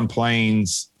come on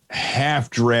planes half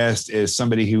dressed as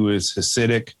somebody who was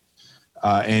Hasidic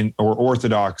or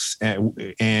Orthodox,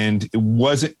 and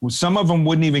some of them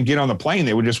wouldn't even get on the plane.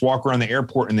 They would just walk around the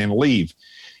airport and then leave.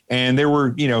 And there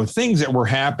were, things that were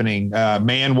happening. I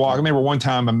remember one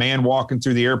time a man walking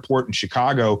through the airport in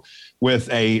Chicago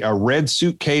with a red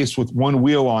suitcase with one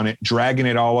wheel on it, dragging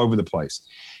it all over the place.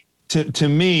 To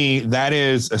me, that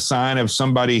is a sign of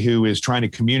somebody who is trying to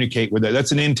communicate with it.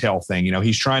 That's an intel thing.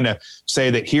 He's trying to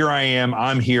say that here I am,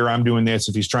 I'm here, I'm doing this.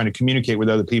 If he's trying to communicate with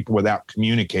other people without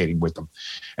communicating with them.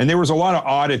 And there was a lot of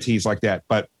oddities like that.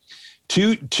 But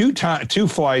two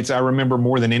flights I remember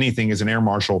more than anything as an air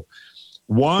marshal.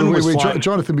 One was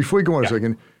Jonathan, before you go on a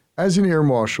second, as an air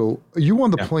marshal, are you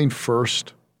on the plane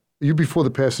first? Are you before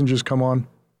the passengers come on?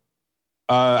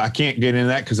 I can't get into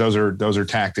that because those are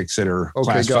tactics that are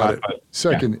classified. Got it.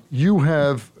 Second, you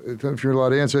have, if you're allowed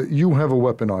to answer, you have a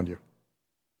weapon on you.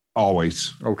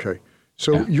 Always. Okay.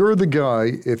 So you're the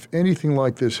guy, if anything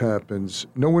like this happens,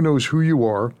 no one knows who you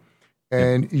are,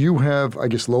 and you have, I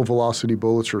guess, low velocity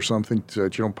bullets or something so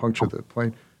that you don't puncture the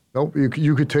plane. Nope,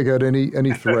 you could take out any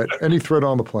threat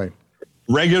on the plane.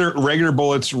 regular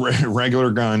bullets,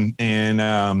 regular gun.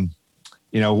 And,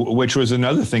 which was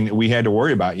another thing that we had to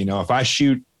worry about. If I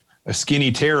shoot a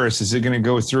skinny terrorist, is it going to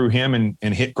go through him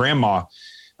and hit grandma?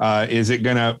 Is it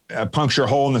going to puncture a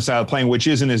hole in the side of the plane, which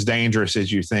isn't as dangerous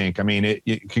as you think? I mean,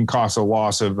 it can cause a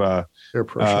loss of air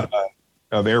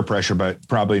pressure, but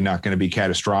probably not going to be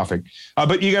catastrophic.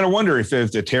 But you got to wonder if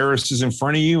the terrorist is in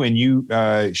front of you and you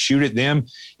shoot at them,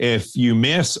 if you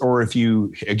miss, or if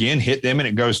you, again, hit them and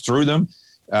it goes through them,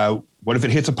 what if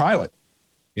it hits a pilot?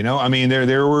 I mean,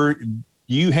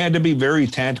 you had to be very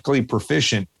tactically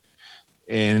proficient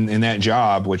in that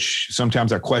job, which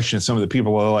sometimes I question some of the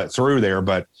people that let through there.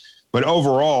 But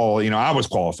overall, I was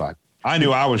qualified. I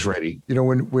knew I was ready.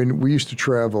 When we used to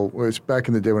travel, it was back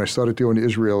in the day when I started doing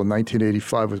Israel in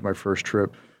 1985 was my first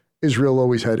trip. Israel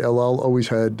always had, El Al always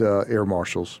had air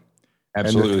marshals.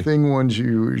 Absolutely. And the thing was,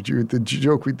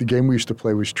 the game we used to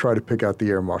play was try to pick out the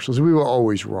air marshals. We were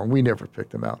always wrong. We never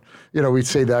picked them out. We'd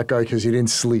say that guy because he didn't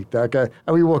sleep. That guy,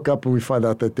 and we woke up and we find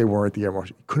out that they weren't the air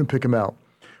marshals. You couldn't pick them out.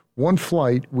 One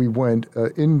flight we went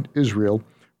in Israel.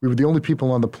 We were the only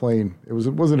people on the plane. It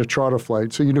wasn't a charter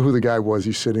flight, so you knew who the guy was.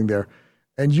 He's sitting there,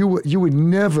 and you would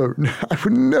never. I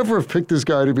would never have picked this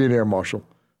guy to be an air marshal.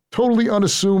 Totally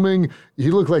unassuming.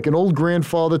 He looked like an old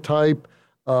grandfather type.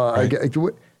 Right.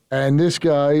 And this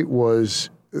guy was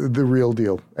the real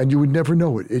deal, and you would never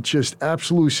know it. It's just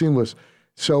absolutely seamless.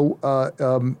 So I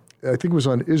think it was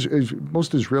on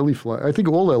most Israeli flight. I think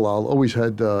all El Al always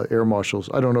had air marshals.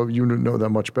 I don't know. You know that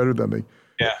much better than me.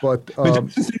 Yeah. But the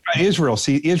thing about Israel,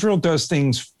 Israel does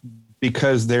things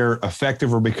because they're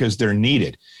effective or because they're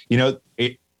needed.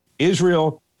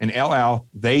 Israel and El Al,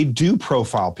 they do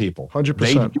profile people. 100%.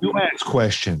 They do ask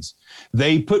questions.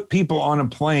 They put people on a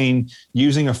plane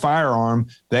using a firearm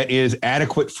that is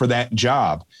adequate for that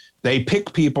job. They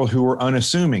pick people who are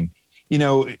unassuming. In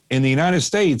the United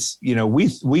States,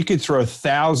 we could throw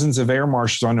thousands of air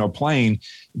marshals onto a plane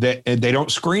that they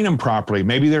don't screen them properly.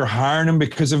 Maybe they're hiring them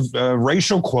because of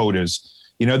racial quotas.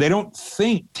 They don't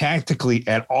think tactically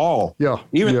at all. Yeah.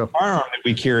 Even the firearm that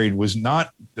we carried was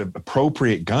not the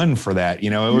appropriate gun for that. It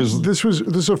was. This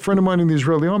is a friend of mine in the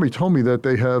Israeli army told me that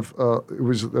they have.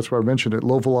 That's why I mentioned it.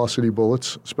 Low velocity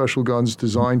bullets, special guns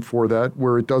designed for that,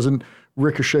 where it doesn't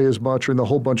ricochet as much, and a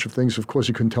whole bunch of things. Of course,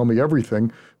 he couldn't tell me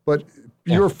everything, but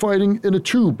you're fighting in a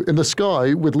tube in the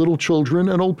sky with little children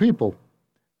and old people.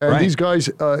 And these guys,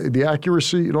 the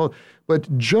accuracy,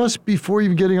 but just before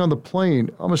even getting on the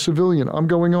plane, I'm a civilian, I'm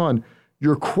going on,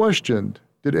 you're questioned.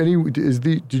 Did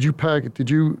you pack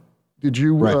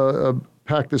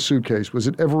the suitcase? Was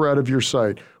it ever out of your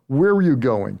sight? Where were you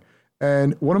going?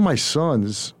 And one of my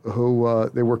sons, who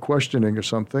they were questioning or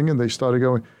something, and they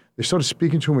started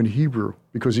speaking to him in Hebrew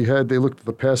because they looked at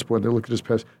the passport, they looked at his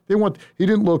pass. He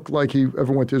didn't look like he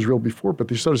ever went to Israel before, but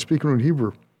they started speaking to him in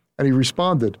Hebrew. And he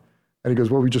responded. And he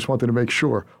goes, well, we just wanted to make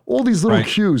sure. All these little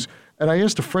cues. And I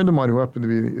asked a friend of mine who happened to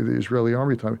be in the Israeli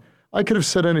army time, I could have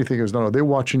said anything. He goes, no, they're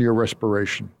watching your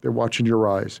respiration. They're watching your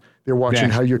eyes. They're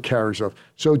watching how your carries off.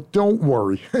 So don't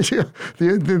worry.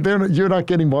 You're not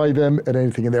getting by them at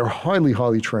anything. And they're highly,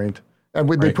 highly trained. And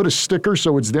they put a sticker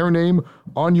so it's their name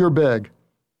on your bag.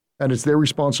 And it's their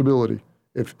responsibility.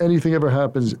 If anything ever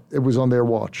happens, it was on their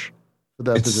watch.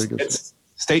 It's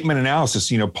statement analysis.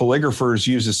 Polygraphers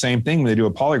use the same thing when they do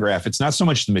a polygraph. It's not so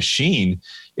much the machine,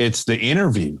 it's the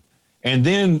interview. And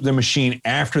then the machine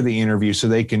after the interview so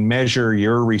they can measure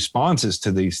your responses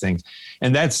to these things.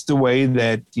 And that's the way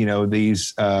that,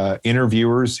 these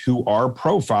interviewers who are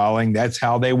profiling, that's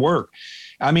how they work.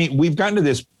 I mean, we've gotten to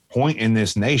this point in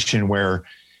this nation where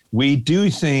we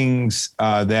do things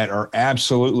that are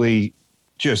absolutely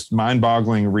just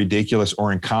mind-boggling, ridiculous,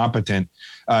 or incompetent,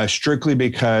 strictly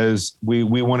because we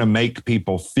want to make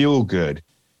people feel good,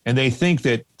 and they think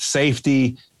that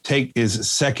safety takes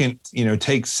second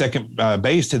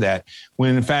base to that.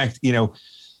 When in fact,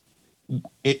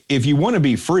 if you want to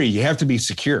be free, you have to be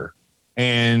secure.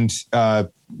 And I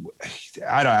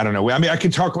don't know. I mean, I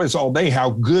could talk about this all day,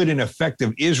 how good and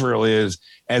effective Israel is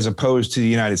as opposed to the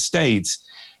United States.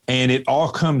 And it all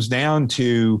comes down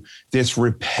to this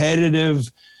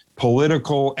repetitive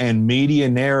political and media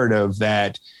narrative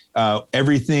that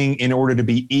everything, in order to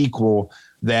be equal,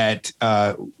 that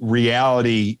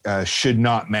reality should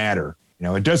not matter.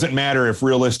 It doesn't matter if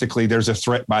realistically there's a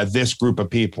threat by this group of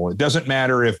people. It doesn't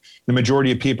matter if the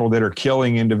majority of people that are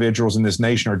killing individuals in this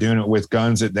nation are doing it with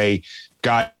guns that they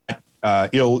got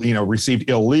received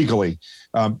illegally.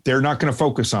 They're not going to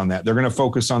focus on that. They're going to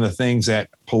focus on the things that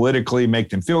politically make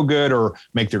them feel good or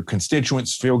make their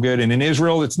constituents feel good. And in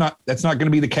Israel, that's not going to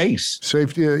be the case.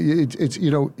 Safety,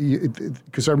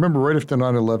 because I remember right after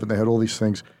 9/11, they had all these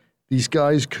things. these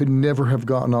guys could never have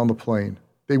gotten on the plane.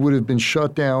 They would have been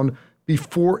shut down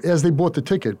before, as they bought the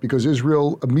ticket, because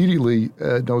Israel immediately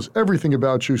knows everything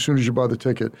about you as soon as you buy the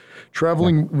ticket.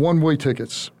 Traveling one-way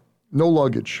tickets, no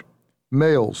luggage,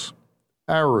 males,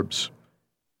 Arabs,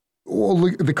 all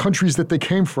the countries that they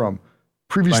came from,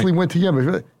 previously went to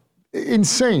Yemen.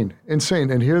 Insane.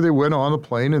 And here they went on a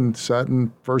plane and sat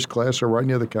in first class or right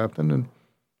near the captain,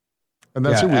 and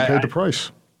that's it. We paid the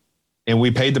price. And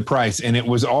we paid the price, and it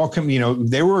was all,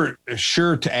 they were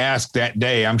sure to ask that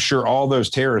day. I'm sure all those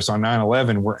terrorists on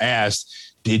 9/11 were asked,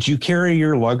 did you carry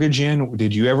your luggage in?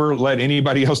 Did you ever let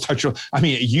anybody else touch your,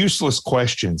 useless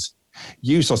questions,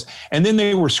 useless. And then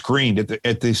they were screened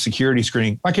at the security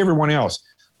screening like everyone else.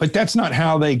 But that's not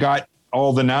how they got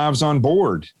all the knives on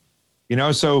board,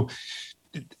 So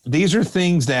these are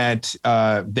things that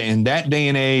in that day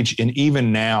and age, and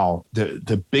even now,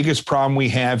 the biggest problem we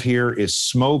have here is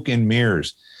smoke and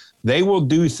mirrors. They will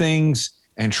do things,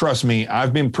 and trust me,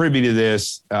 I've been privy to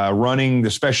this, running the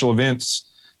special events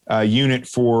unit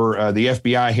for the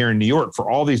FBI here in New York for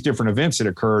all these different events that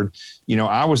occurred.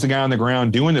 I was the guy on the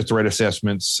ground doing the threat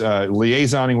assessments,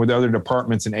 liaisoning with other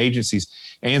departments and agencies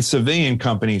and civilian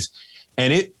companies.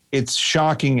 And it's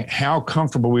shocking how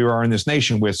comfortable we are in this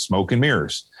nation with smoke and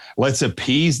mirrors. Let's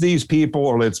appease these people,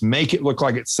 or let's make it look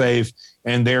like it's safe,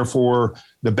 and therefore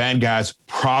the bad guys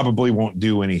probably won't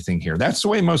do anything here. That's the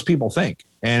way most people think,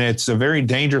 and it's a very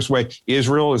dangerous way.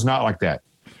 Israel is not like that.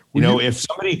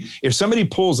 If somebody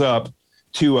pulls up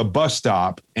to a bus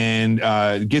stop and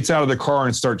gets out of the car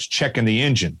and starts checking the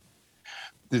engine,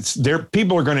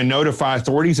 people are going to notify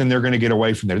authorities, and they're going to get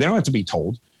away from there. They don't have to be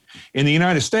told. In the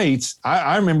United States,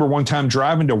 I remember one time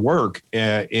driving to work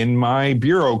in my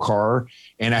bureau car,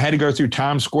 and I had to go through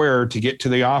Times Square to get to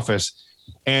the office.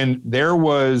 And there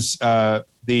was the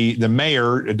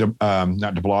mayor,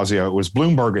 not de Blasio, it was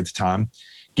Bloomberg at the time,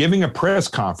 giving a press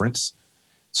conference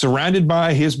surrounded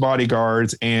by his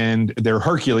bodyguards and their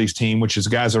Hercules team, which is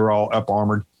guys that are all up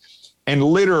armored. And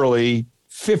literally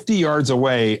 50 yards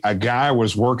away, a guy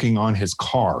was working on his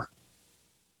car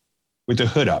with the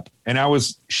hood up. And I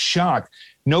was shocked.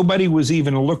 Nobody was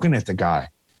even looking at the guy.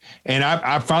 And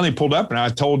I finally pulled up, and I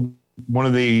told one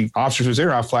of the officers who was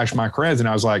there, I flashed my creds, and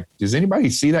I was like, does anybody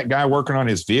see that guy working on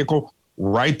his vehicle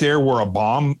right there where a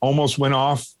bomb almost went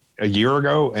off a year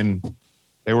ago? And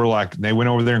they were like, they went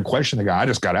over there and questioned the guy. I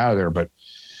just got out of there. But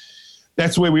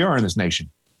that's the way we are in this nation.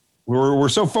 We're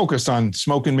so focused on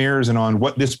smoke and mirrors and on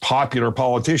what this popular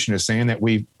politician is saying that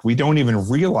we don't even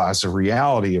realize the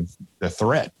reality of the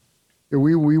threat.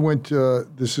 We went,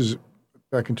 this is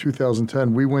back in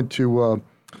 2010, we went to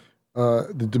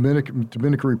the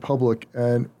Dominican Republic,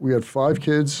 and we had 5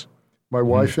 kids, my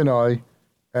wife and I,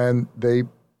 and they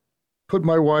put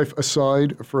my wife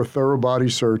aside for a thorough body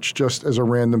search just as a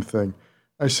random thing.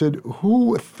 I said,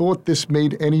 who thought this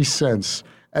made any sense?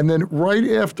 And then right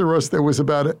after us, there was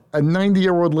about a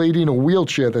 90-year-old lady in a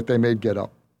wheelchair that they made get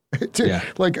up.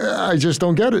 Like, I just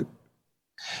don't get it.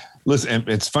 Listen,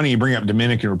 it's funny you bring up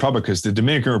Dominican Republic, because the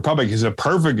Dominican Republic is a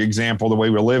perfect example of the way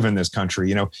we live in this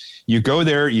country. You go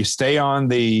there, you stay on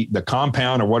the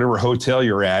compound or whatever hotel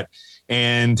you're at,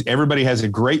 and everybody has a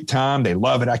great time. They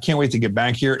love it. I can't wait to get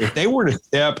back here. If they were to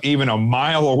step even a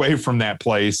mile away from that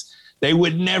place, they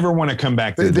would never want to come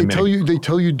back to the Dominican. They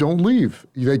tell you don't leave.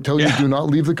 They tell you do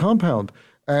not leave the compound.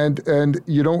 And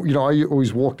you don't, I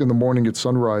always walked in the morning at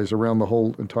sunrise around the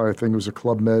whole entire thing. It was a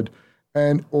Club Med.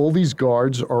 And all these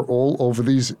guards are all over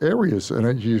these areas. And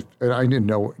I didn't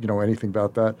know, anything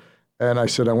about that. And I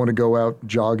said, I want to go out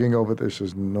jogging over there. He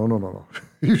says, no.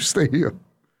 You stay here.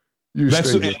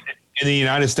 Stay here. In the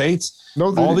United States,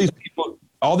 all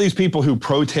these people who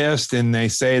protest and they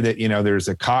say that, there's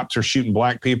the cops are shooting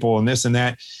black people and this and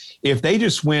that. If they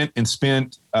just went and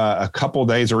spent a couple of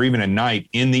days or even a night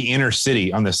in the inner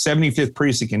city on the 75th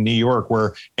precinct in New York,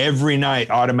 where every night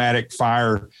automatic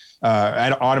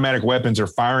weapons are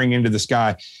firing into the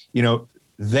sky,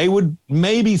 they would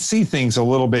maybe see things a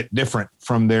little bit different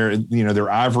from their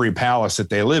ivory palace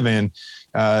that they live in.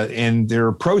 And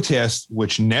their protests,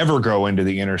 which never go into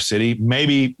the inner city,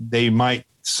 maybe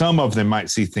some of them might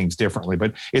see things differently,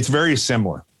 but it's very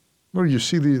similar. Well, you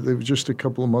see, there was just a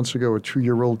couple of months ago, a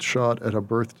 2-year-old shot at a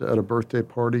birthday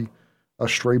party, a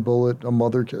stray bullet, a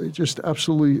mother, just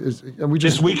absolutely is. And we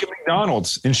just this week at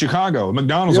McDonald's in Chicago, a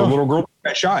little girl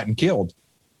got shot and killed,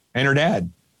 and her dad.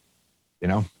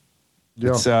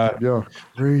 It's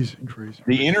crazy.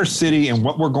 The inner city and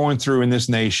what we're going through in this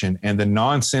nation and the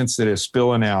nonsense that is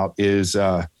spilling out is,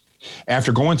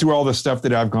 after going through all the stuff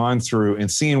that I've gone through and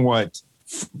seeing what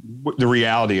the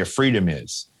reality of freedom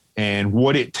is. and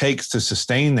what it takes to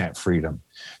sustain that freedom.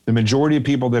 The majority of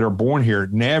people that are born here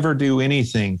never do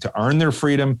anything to earn their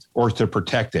freedom or to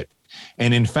protect it.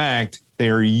 And in fact, they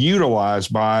are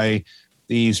utilized by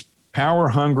these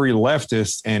power-hungry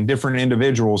leftists and different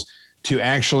individuals to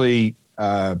actually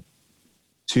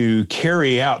to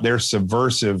carry out their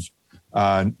subversive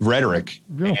rhetoric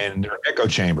and their echo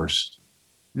chambers.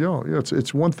 Yeah.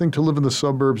 It's one thing to live in the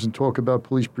suburbs and talk about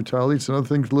police brutality. It's another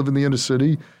thing to live in the inner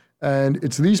city, and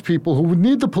it's these people who would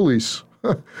need the police.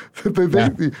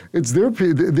 It's they're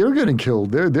getting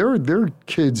killed. They're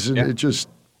kids, and it just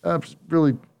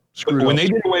really screwed up. When they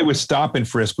did away with stop and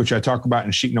frisk, which I talk about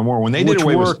in Sheep No More, when they did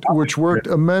away with which worked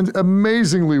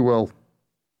amazingly well.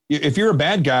 If you're a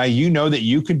bad guy, you know that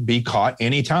you could be caught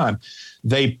anytime.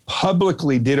 They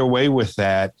publicly did away with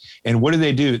that. And what did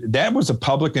they do? That was a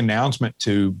public announcement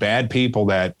to bad people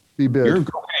that you're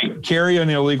okay, carry an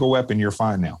illegal weapon, you're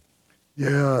fine now.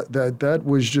 Yeah, that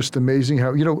was just amazing how,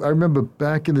 I remember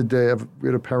back in the day, we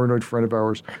had a paranoid friend of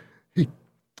ours. He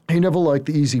never liked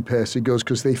the easy pass. He goes,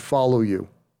 because they follow you.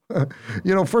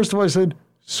 First of all, I said,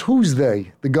 who's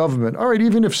they? The government. All right,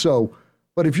 even if so.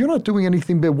 But if you're not doing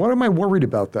anything bad, why am I worried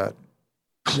about that?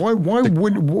 What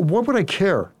would I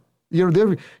care?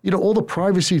 All the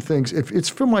privacy things, if it's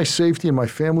for my safety and my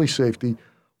family's safety,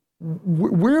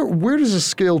 where does the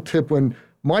scale tip when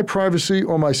my privacy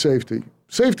or my safety?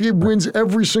 Safety wins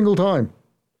every single time.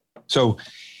 So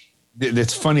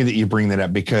it's funny that you bring that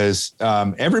up because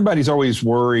everybody's always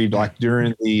worried, like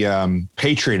during the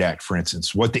Patriot Act, for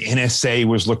instance, what the NSA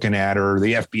was looking at or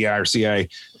the FBI or CIA.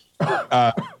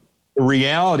 The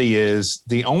reality is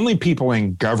the only people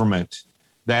in government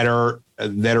that are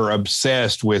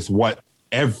obsessed with what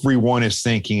everyone is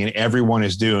thinking and everyone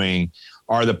is doing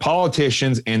are the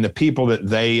politicians and the people that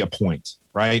they appoint,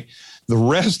 right? The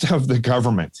rest of the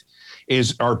government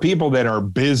are people that are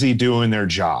busy doing their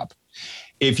job.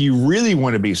 If you really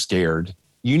want to be scared,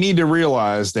 you need to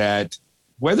realize that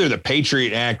whether the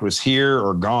Patriot Act was here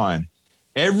or gone,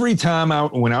 every time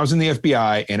when I was in the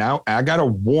FBI and I got a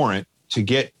warrant to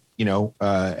get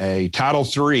a Title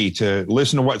III to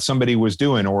listen to what somebody was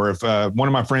doing, or if one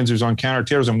of my friends who's on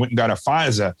counterterrorism went and got a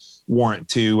FISA warrant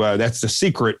that's the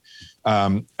secret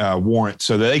warrant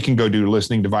so that they can go do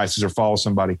listening devices or follow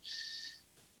somebody.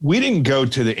 We didn't go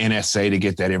to the NSA to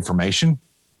get that information.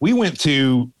 We went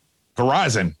to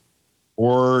Verizon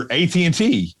or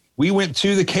AT&T. We went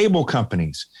to the cable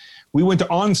companies. We went to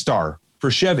OnStar for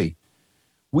Chevy.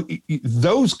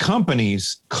 Those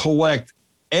companies collect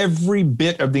every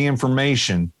bit of the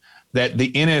information that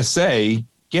the NSA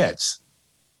gets.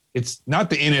 It's not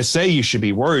the NSA you should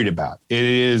be worried about. It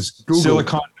is Google.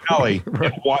 Silicon Valley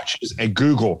that watches at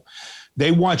Google.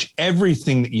 They watch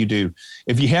everything that you do.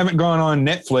 If you haven't gone on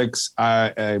Netflix,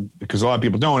 because a lot of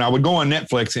people don't, I would go on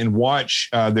Netflix and watch.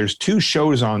 There's 2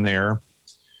 shows on there,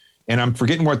 and I'm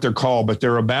forgetting what they're called, but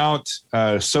they're about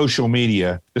social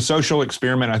media. The Social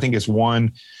Experiment, I think, is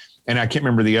one, and I can't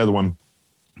remember the other one.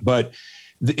 But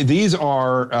these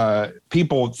are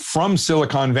people from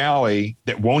Silicon Valley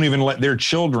that won't even let their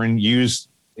children use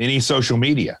any social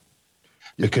media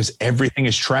because everything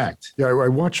is tracked. Yeah, I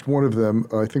watched one of them.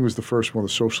 I think it was the first one, The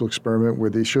Social Experiment, where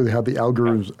they showed how the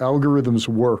algorithms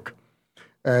work.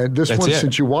 And this one,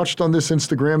 since you watched on this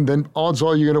Instagram, then odds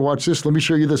are you're going to watch this. Let me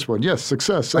show you this one. Yes,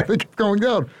 success. I think it's going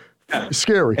down. It's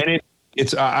scary. And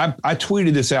I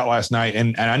tweeted this out last night,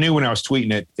 and I knew when I was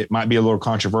tweeting it, it might be a little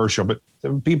controversial, but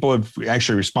people have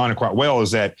actually responded quite well, is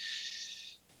that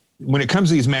when it comes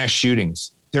to these mass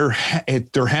shootings, they're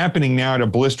happening now at a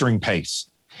blistering pace.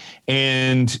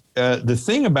 And the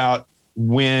thing about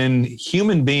when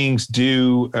human beings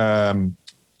do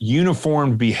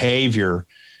uniformed behavior,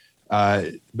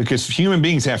 because human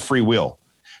beings have free will.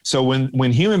 So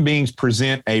when human beings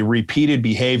present a repeated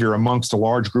behavior amongst a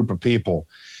large group of people,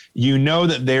 you know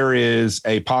that there is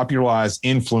a popularized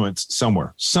influence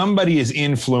somewhere. Somebody is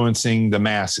influencing the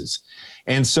masses.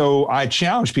 And so I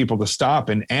challenge people to stop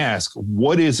and ask,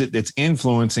 what is it that's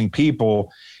influencing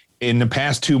people in the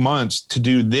past 2 months to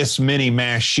do this many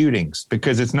mass shootings?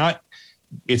 Because it's not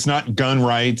gun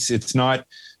rights. It's not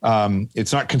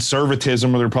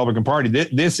conservatism or the Republican Party.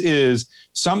 This is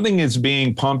something that's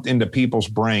being pumped into people's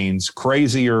brains,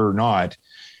 crazy or not.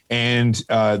 And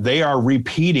they are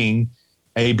repeating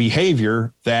a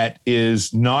behavior that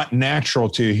is not natural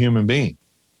to a human being.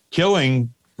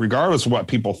 Killing, regardless of what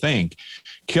people think,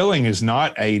 killing is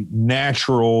not a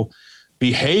natural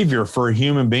behavior for a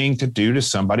human being to do to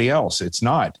somebody else. It's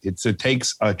not. It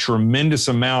takes a tremendous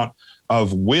amount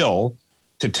of will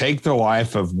to take the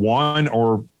life of one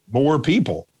or more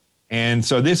people. And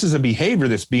so this is a behavior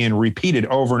that's being repeated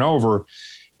over and over.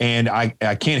 And I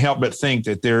can't help but think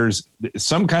that there's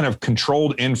some kind of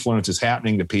controlled influence is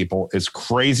happening to people, as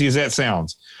crazy as that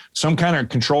sounds. Some kind of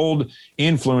controlled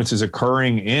influence is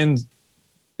occurring in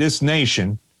this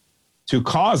nation to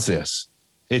cause this.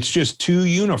 It's just too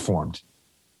uniformed.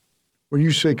 When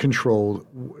you say controlled,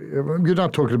 you're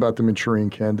not talking about the Manchurian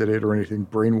Candidate or anything,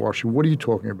 brainwashing. What are you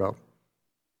talking about?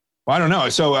 Well, I don't know.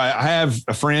 So I have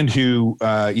a friend who,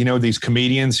 these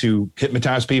comedians who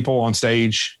hypnotize people on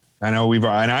stage. I know and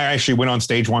I actually went on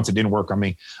stage once. It didn't work on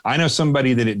me. I know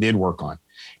somebody that it did work on.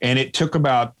 And it took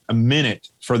about a minute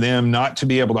for them not to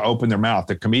be able to open their mouth.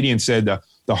 The comedian said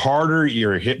the harder,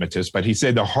 you're a hypnotist, but he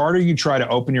said the harder you try to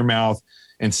open your mouth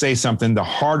and say something, the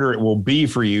harder it will be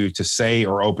for you to say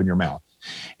or open your mouth.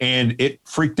 And it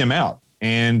freaked them out.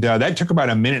 And that took about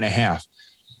a minute and a half.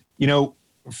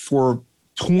 For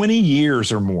 20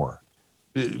 years or more,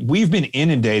 we've been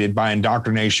inundated by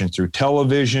indoctrination through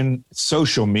television.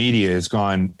 Social media has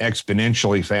gone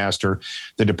exponentially faster.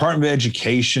 The Department of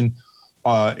Education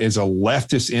is a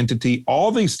leftist entity.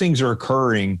 All these things are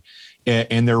occurring,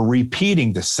 and they're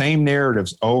repeating the same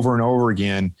narratives over and over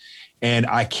again. And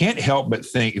I can't help but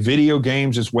think video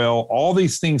games as well, all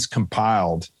these things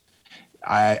compiled.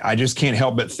 I just can't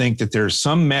help but think that there's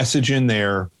some message in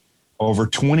there over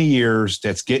 20 years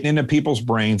that's getting into people's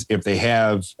brains. If they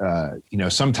have,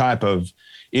 some type of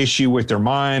issue with their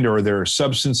mind or they're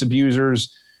substance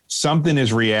abusers, something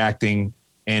is reacting.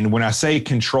 And when I say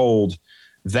controlled,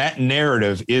 that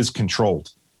narrative is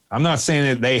controlled. I'm not saying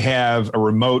that they have a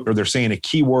remote or they're saying a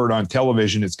keyword on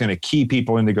television that's going to key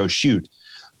people in to go shoot.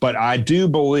 But I do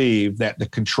believe that the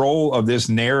control of this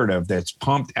narrative that's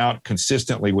pumped out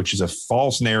consistently, which is a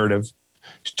false narrative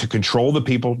to control the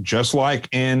people, just like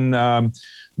in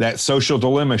that Social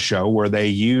Dilemma show where they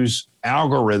use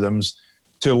algorithms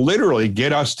to literally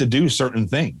get us to do certain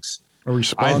things. Or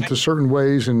respond to certain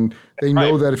ways, and they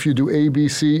know that if you do A, B,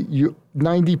 C,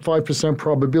 95%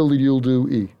 probability you'll do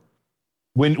E.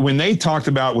 When they talked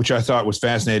about, which I thought was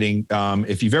fascinating,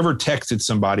 if you've ever texted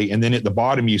somebody and then at the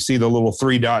bottom you see the little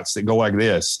 3 dots that go like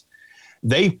this,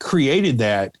 they created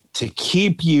that to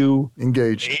keep you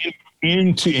engaged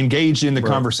in the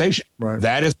conversation. Right.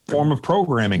 That is a form of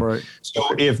programming. Right. So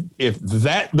if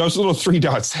those little 3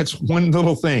 dots, that's one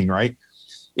little thing, right?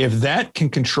 If that can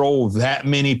control that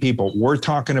many people, we're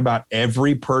talking about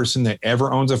every person that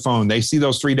ever owns a phone. They see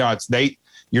those 3 dots.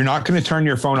 You're not going to turn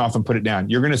your phone off and put it down.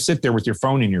 You're going to sit there with your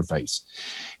phone in your face.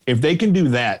 If they can do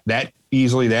that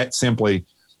easily, that simply,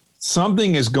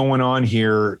 something is going on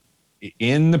here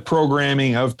in the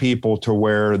programming of people to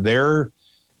where their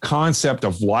concept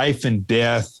of life and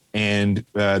death and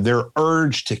their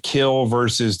urge to kill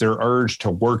versus their urge to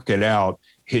work it out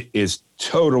is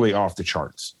totally off the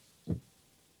charts.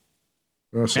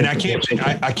 And I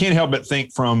can't help but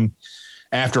think from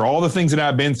after all the things that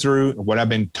I've been through, what I've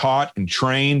been taught and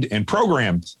trained and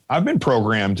programmed. I've been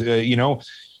programmed.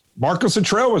 Marcus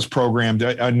Luttrell was programmed.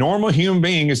 A normal human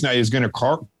being is going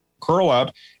to curl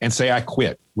up and say, I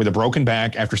quit with a broken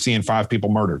back after seeing 5 people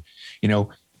murdered.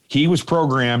 He was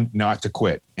programmed not to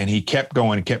quit, and he kept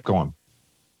going and kept going.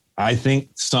 I think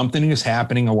something is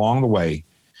happening along the way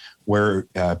where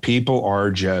people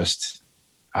are just,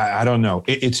 I don't know.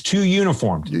 It's too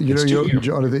uniformed.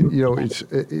 Jonathan,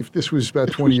 if this was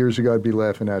about 20 years ago, I'd be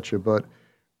laughing at you. But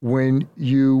when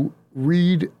you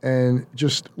read and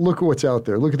just look at what's out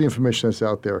there, look at the information that's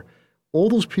out there, all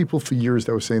those people for years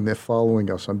that were saying they're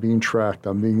following us, I'm being tracked,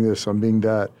 I'm being this, I'm being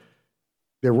that,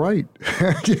 they're right.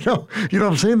 you know what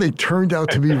I'm saying? They turned out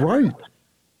to be right.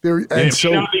 It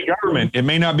may not be government. It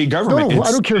may not be government. No,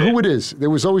 I don't care who it is. There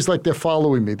was always like they're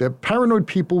following me. They're paranoid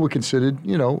people were considered,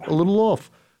 a little off.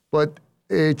 But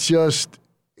it's just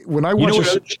when I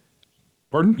watch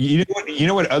pardon? You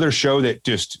know what other show that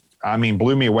just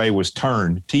blew me away was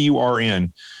Turn,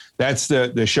 Turn. That's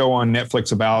the show on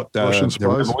Netflix about the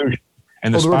revolution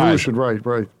and the spies. Revolution,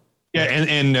 right. Yeah,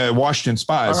 and Washington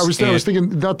spies. I was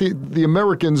thinking not the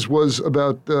Americans was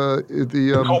about the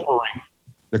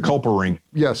Culper Ring.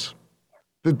 Yes,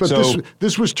 but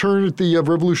this was Turn at the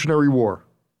Revolutionary War.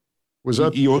 Was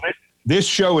that? This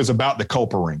show is about the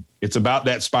Culper Ring. It's about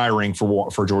that spy ring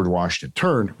for George Washington.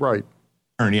 Turn, right.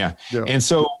 Turn, yeah. And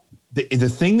so the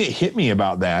thing that hit me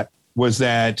about that was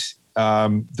that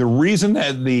the reason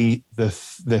that the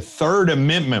Third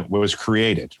Amendment was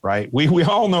created, right? We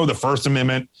all know the First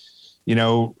Amendment,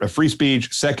 a free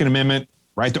speech, Second Amendment,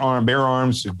 right to bear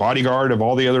arms, bodyguard of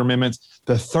all the other amendments.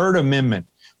 The Third Amendment,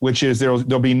 which is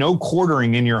there'll be no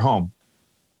quartering in your home.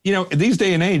 These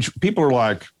day and age, people are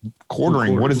like,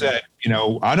 quartering, what is that?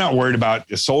 I'm not worried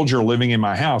about a soldier living in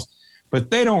my house,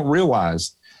 but they don't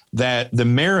realize that the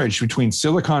marriage between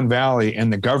Silicon Valley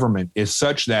and the government is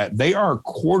such that they are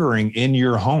quartering in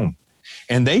your home.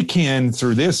 And they can,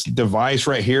 through this device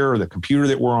right here or the computer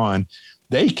that we're on,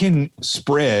 they can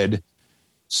spread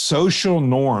social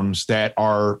norms that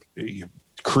are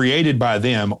created by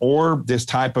them or this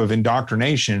type of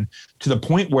indoctrination to the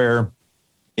point where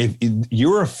if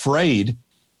you're afraid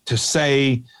to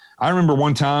say, I remember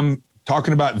one time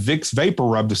talking about Vicks Vapor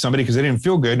Rub to somebody because they didn't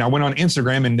feel good. And I went on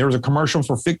Instagram and there was a commercial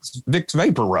for Vicks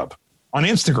Vapor Rub on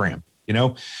Instagram, you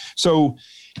know? So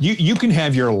you can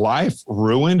have your life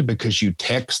ruined because you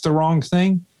text the wrong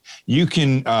thing. You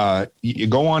can you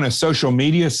go on a social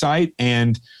media site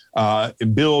and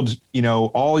build, you know,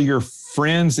 all your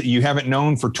friends that you haven't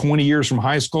known for 20 years from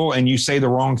high school, and you say the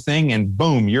wrong thing and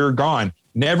boom, you're gone,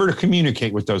 never to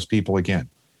communicate with those people again.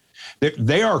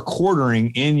 They are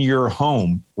quartering in your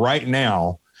home right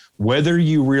now, whether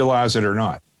you realize it or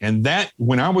not. And that,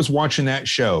 when I was watching that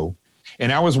show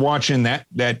and I was watching that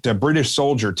British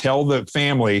soldier tell the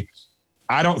family,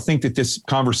 I don't think that this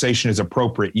conversation is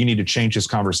appropriate. You need to change this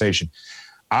conversation.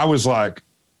 I was like,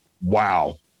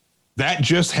 wow, that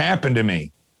just happened to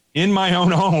me in my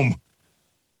own home,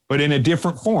 but in a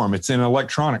different form. It's in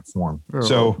electronic form.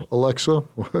 So Alexa,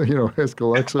 ask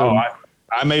Alexa. Oh,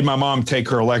 I made my mom take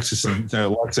her Alexa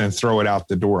and throw it out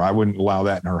the door. I wouldn't allow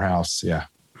that in her house. Yeah.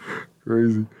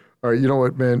 Crazy. All right. You know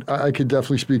what, man? I could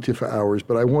definitely speak to you for hours,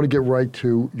 but I want to get right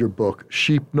to your book,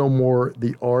 Sheep No More,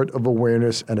 The Art of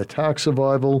Awareness and Attack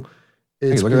Survival.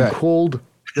 It's been called,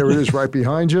 there it is right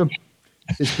behind you.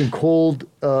 It's been called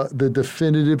the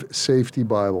Definitive Safety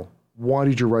Bible. Why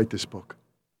did you write this book?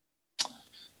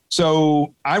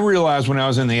 So I realized when I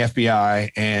was in the FBI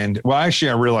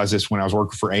I realized this when I was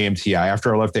working for AMTI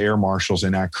after I left the Air Marshals,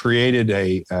 and I created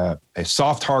a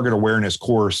soft target awareness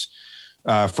course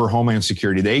for Homeland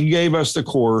Security. They gave us the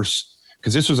course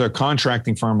because this was a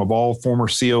contracting firm of all former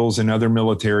SEALs and other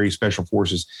military special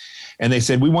forces. And they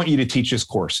said, we want you to teach this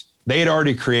course. They had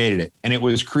already created it, and it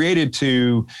was created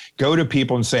to go to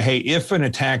people and say, hey, if an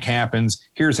attack happens,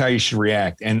 here's how you should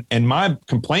react. And my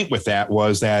complaint with that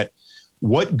was that,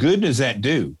 what good does that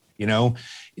do? You know,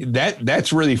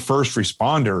 that's really first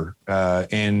responder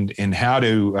and how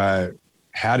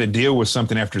to deal with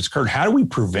something after it's occurred. How do we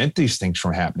prevent these things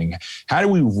from happening? How do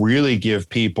we really give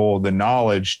people the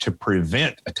knowledge to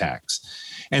prevent attacks?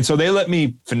 And so they let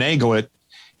me finagle it,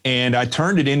 and I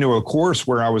turned it into a course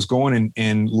where I was going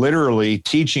and literally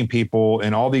teaching people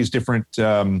in all these different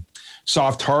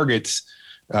soft targets,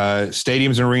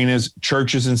 stadiums and arenas,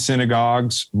 churches and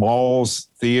synagogues, malls,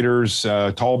 theaters,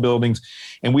 tall buildings.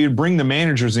 And we would bring the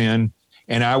managers in,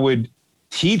 and I would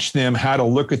teach them how to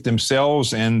look at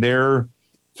themselves and their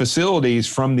facilities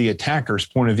from the attacker's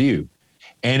point of view.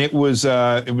 And it was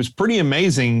pretty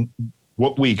amazing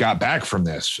what we got back from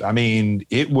this. I mean,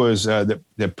 it was the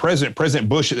President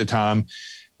Bush at the time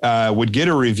would get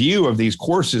a review of these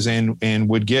courses and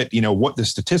would get, what the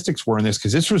statistics were in this,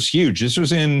 because this was huge. This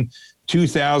was in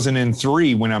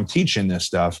 2003 when I'm teaching this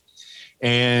stuff,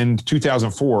 and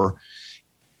 2004.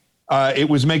 It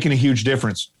was making a huge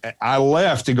difference. I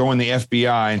left to go in the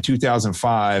FBI in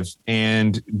 2005,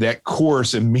 and that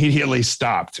course immediately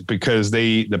stopped because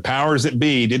the powers that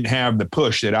be didn't have the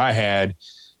push that I had,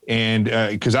 and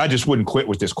because I just wouldn't quit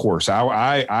with this course.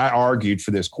 I argued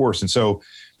for this course, and so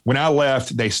when I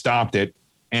left, they stopped it,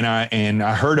 and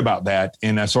I heard about that,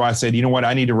 and so I said, you know what,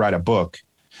 I need to write a book.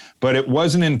 But it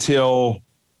wasn't until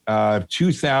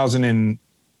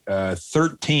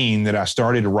 2013 that I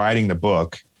started writing the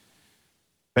book,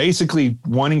 basically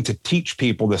wanting to teach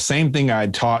people the same thing I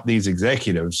had taught these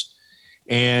executives.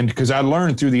 And because I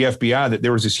learned through the FBI that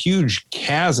there was this huge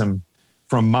chasm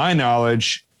from my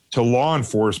knowledge to law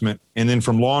enforcement, and then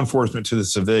from law enforcement to the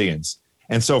civilians.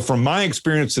 And so from my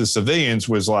experience to the civilians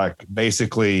was like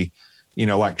basically,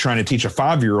 like trying to teach a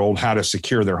 5-year-old how to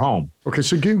secure their home. Okay,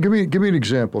 so give me an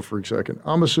example for a second.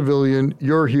 I'm a civilian.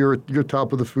 You're here at your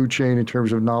top of the food chain in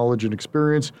terms of knowledge and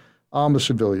experience. I'm a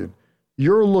civilian.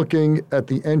 You're looking at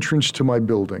the entrance to my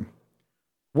building.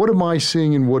 What am I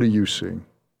seeing and what are you seeing?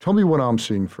 Tell me what I'm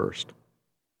seeing first.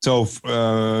 So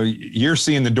you're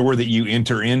seeing the door that you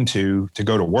enter into to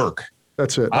go to work.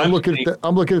 That's it. I'm looking at that.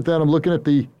 I'm looking at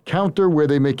the counter where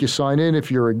they make you sign in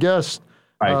if you're a guest.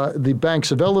 Right. The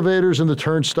banks of elevators and the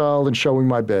turnstile and showing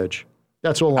my badge.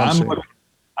 That's all I'm seeing.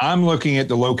 I'm looking at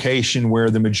the location where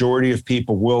the majority of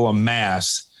people will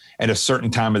amass at a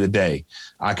certain time of the day.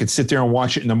 I could sit there and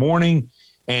watch it in the morning,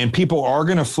 and people are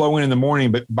going to flow in the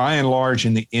morning, but by and large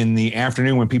in the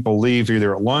afternoon when people leave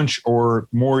either at lunch or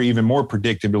even more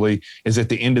predictably is at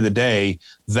the end of the day,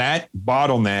 that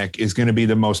bottleneck is going to be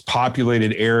the most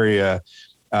populated area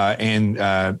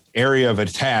and area of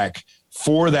attack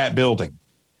for that building.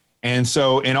 And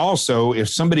so, and also, if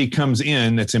somebody comes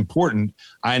in that's important,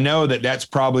 I know that that's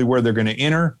probably where they're going to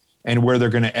enter and where they're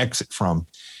going to exit from.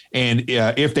 And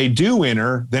if they do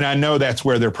enter, then I know that's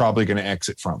where they're probably going to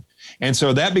exit from. And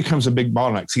so that becomes a big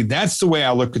bottleneck. See, that's the way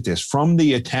I look at this from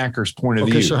the attacker's point of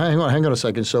view. Okay, so hang on a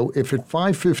second. So if at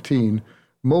 5:15,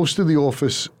 most of the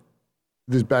office,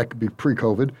 this back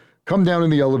pre-COVID, come down in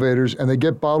the elevators and they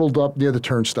get bottled up near the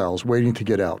turnstiles waiting to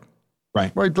get out.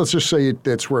 Right. Let's just say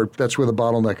that's where the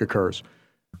bottleneck occurs.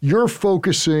 You're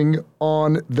focusing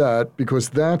on that because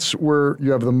that's where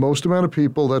you have the most amount of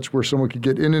people. That's where someone could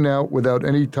get in and out without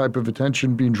any type of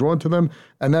attention being drawn to them.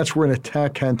 And that's where an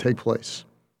attack can take place.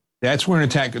 That's where an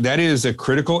attack, that is a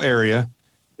critical area.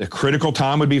 The critical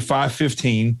time would be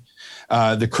 5:15.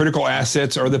 The critical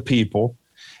assets are the people.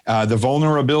 The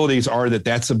vulnerabilities are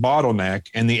that's a bottleneck.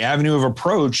 And the avenue of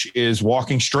approach is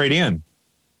walking straight in.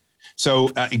 So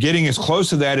getting as close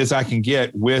to that as I can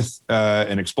get with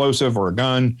an explosive or a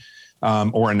gun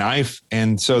or a knife.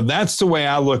 And so that's the way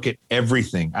I look at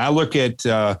everything. I look at,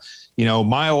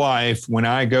 my life when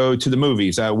I go to the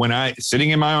movies, when I sitting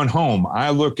in my own home,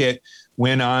 I look at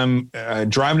when I'm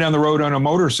driving down the road on a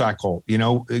motorcycle,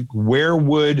 where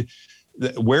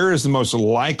is the most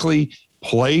likely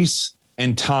place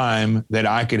and time that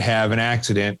I could have an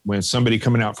accident when somebody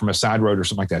coming out from a side road or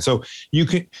something like that. So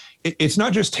it's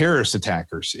not just terrorist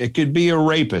attackers. It could be a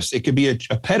rapist. It could be a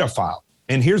pedophile.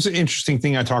 And here's the interesting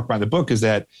thing I talk about in the book is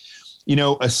that,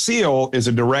 a SEAL is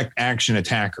a direct action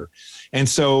attacker. And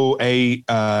so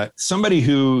somebody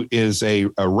who is a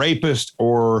rapist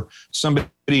or somebody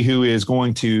who is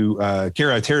going to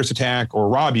carry out a terrorist attack or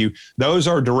rob you, those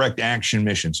are direct action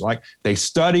missions. Like they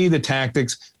study the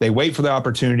tactics, they wait for the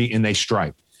opportunity, and they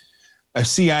strike. A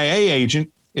CIA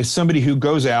agent is somebody who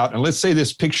goes out, and let's say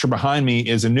this picture behind me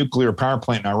is a nuclear power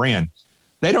plant in Iran.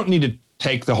 They don't need to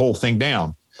take the whole thing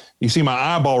down. You see my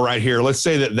eyeball right here. Let's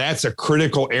say that's a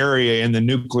critical area in the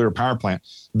nuclear power plant.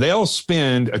 They'll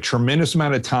spend a tremendous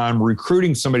amount of time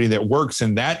recruiting somebody that works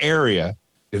in that area,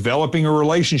 developing a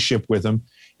relationship with them,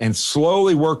 and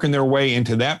slowly working their way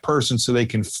into that person so they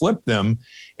can flip them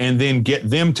and then get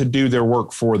them to do their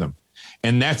work for them.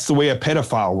 And that's the way a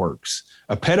pedophile works.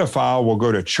 A pedophile will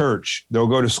go to church. They'll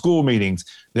go to school meetings.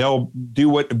 They'll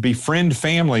befriend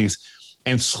families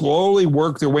and slowly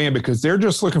work their way in because they're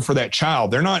just looking for that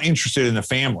child. They're not interested in the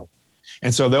family.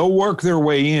 And so they'll work their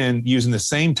way in using the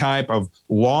same type of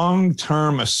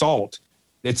long-term assault.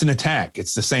 It's an attack.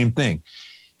 It's the same thing.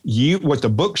 What the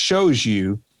book shows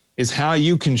you is how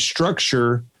you can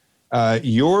structure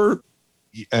your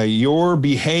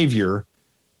behavior,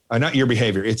 not your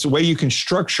behavior. It's the way you can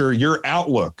structure your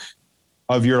outlook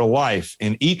of your life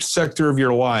in each sector of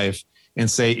your life and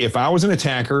say, if I was an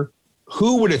attacker,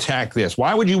 who would attack this?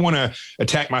 Why would you want to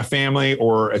attack my family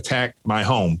or attack my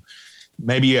home?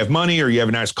 Maybe you have money or you have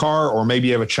a nice car or maybe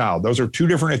you have a child. Those are two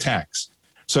different attacks.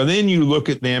 So then you look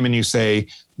at them and you say,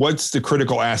 what's the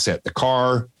critical asset? The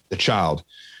car, the child.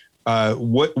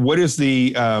 What is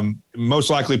the most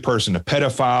likely person, a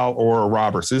pedophile or a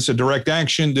robber? So this is a direct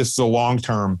action. This is a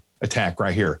long-term attack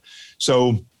right here.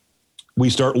 So we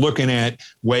start looking at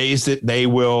ways that they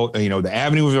will, the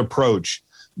avenue of approach,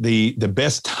 the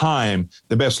best time,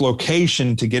 the best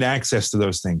location to get access to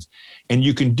those things. And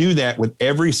you can do that with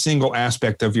every single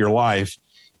aspect of your life.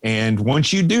 And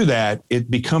once you do that, it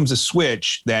becomes a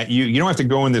switch that you don't have to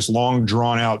go in this long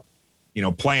drawn out,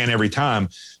 plan every time,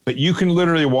 but you can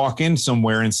literally walk in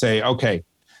somewhere and say, okay,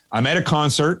 I'm at a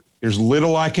concert. There's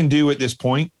little I can do at this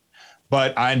point,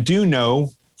 but I do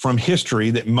know from history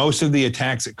that most of the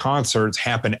attacks at concerts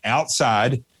happen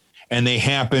outside and they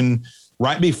happen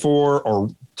right before or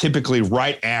typically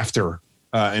right after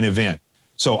an event.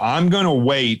 So I'm going to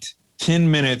wait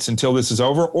 10 minutes until this is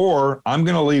over, or I'm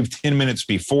going to leave 10 minutes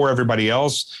before everybody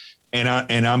else, and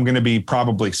I'm going to be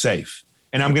probably safe.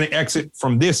 And I'm going to exit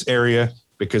from this area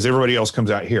because everybody else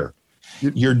comes out here.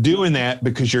 You're doing that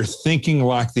because you're thinking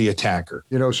like the attacker.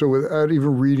 So without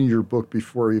even reading your book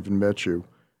before I even met you,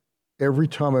 every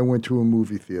time I went to a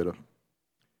movie theater,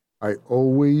 I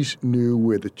always knew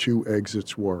where the two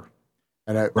exits were.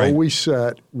 And I always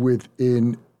sat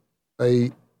within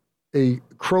a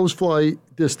crow's fly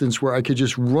distance where I could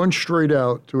just run straight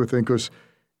out to a thing because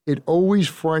it always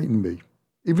frightened me,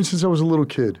 even since I was a little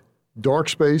kid. Dark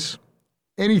space,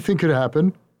 anything could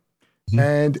happen,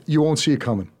 and you won't see it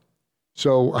coming.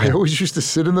 So I always used to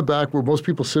sit in the back where most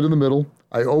people sit in the middle.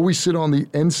 I always sit on the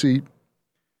end seat,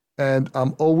 and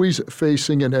I'm always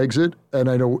facing an exit, and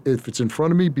I know if it's in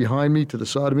front of me, behind me, to the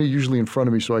side of me, usually in front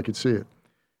of me so I could see it.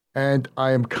 And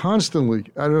I am constantly,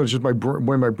 I don't know, it's just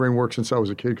way my brain works since I was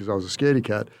a kid because I was a scaredy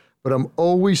cat, but I'm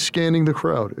always scanning the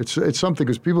crowd. It's something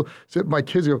because people say, my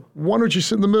kids go, why don't you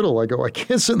sit in the middle? I go, I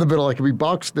can't sit in the middle. I can be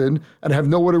boxed in and have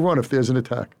nowhere to run if there's an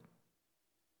attack.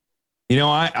 You know,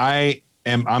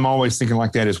 I'm always thinking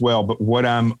like that as well. But what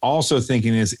I'm also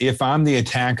thinking is if I'm the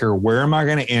attacker, where am I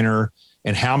going to enter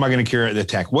and how am I going to carry out the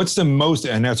attack? What's the most,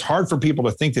 and that's hard for people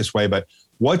to think this way, but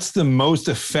what's the most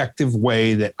effective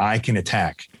way that I can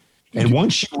attack? And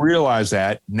once you realize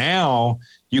that, now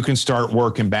you can start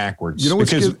working backwards. You know what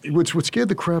scared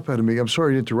the crap out of me? I'm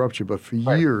sorry to interrupt you, but for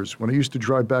years, when I used to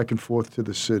drive back and forth to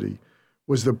the city,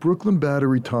 was the Brooklyn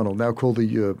Battery Tunnel, now called the,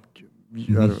 I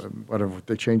don't know if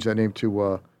they changed that name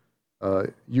to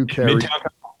UCarry.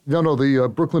 No, the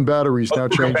Brooklyn Battery's now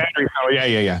changed. Battery Tunnel,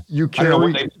 yeah.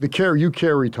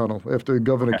 UCarry Tunnel after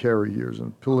Governor Carey years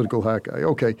and political hack guy.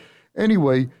 Okay.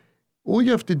 Anyway, all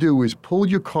you have to do is pull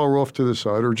your car off to the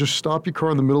side or just stop your car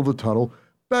in the middle of the tunnel,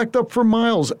 backed up for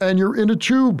miles, and you're in a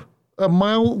tube, a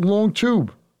mile-long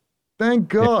tube. Thank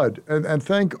God, and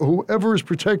thank whoever is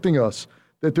protecting us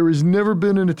that there has never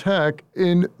been an attack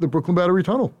in the Brooklyn Battery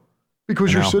Tunnel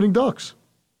because you're sitting ducks.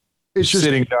 It's just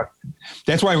sitting ducks.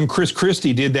 That's why when Chris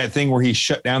Christie did that thing where he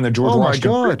shut down the George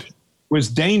Washington Bridge, it was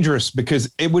dangerous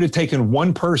because it would have taken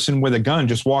one person with a gun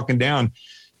just walking down.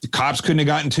 The cops couldn't have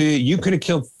gotten to you. You could have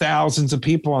killed thousands of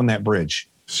people on that bridge.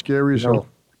 Scary as hell.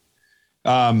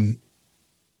 I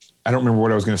don't remember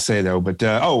what I was going to say though, but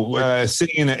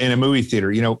sitting in a movie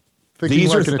theater, thinking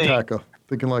like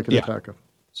an attacker.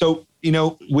 So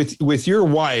with your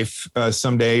wife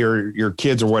someday or your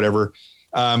kids or whatever,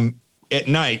 at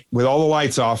night with all the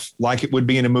lights off, like it would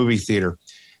be in a movie theater,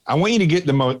 I want you to get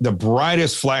the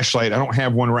brightest flashlight. I don't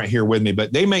have one right here with me,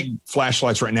 but they make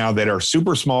flashlights right now that are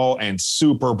super small and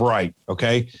super bright.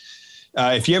 Okay.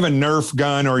 If you have a Nerf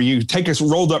gun or you take a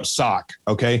rolled up sock,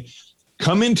 okay,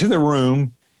 come into the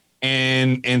room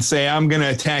and say, I'm going to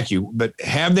attack you, but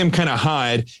have them kind of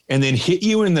hide and then hit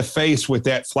you in the face with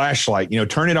that flashlight,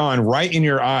 turn it on right in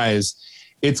your eyes.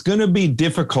 It's going to be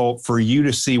difficult for you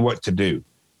to see what to do.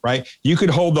 Right? You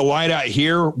could hold the light out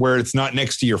here where it's not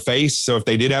next to your face. So if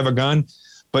they did have a gun,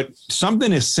 but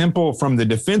something as simple from the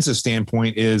defensive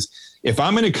standpoint is if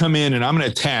I'm going to come in and I'm going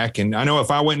to attack, and I know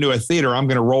if I went into a theater, I'm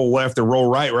going to roll left or roll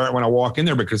right when I walk in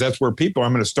there, because that's where I'm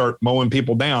going to start mowing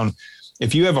people down.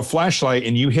 If you have a flashlight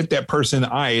and you hit that person in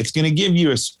the eye, it's going to give you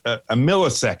a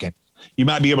millisecond. You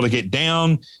might be able to get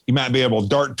down. You might be able to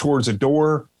dart towards a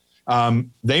door.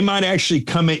 They might actually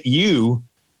come at you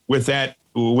with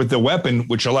the weapon,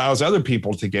 which allows other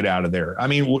people to get out of there. I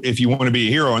mean, if you want to be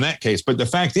a hero in that case, but the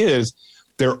fact is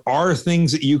there are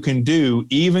things that you can do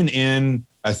even in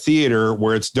a theater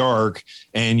where it's dark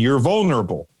and you're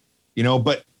vulnerable,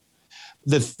 but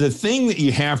the thing that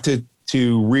you have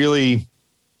to really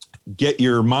get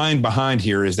your mind behind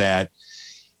here is that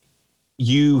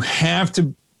you have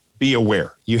to be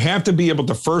aware. You have to be able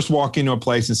to first walk into a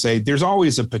place and say, there's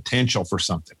always a potential for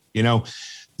something, the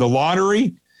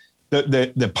lottery,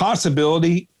 the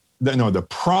possibility, the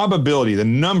probability, the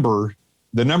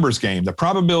numbers game, the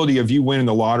probability of you winning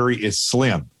the lottery is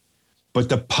slim, but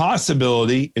the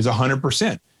possibility is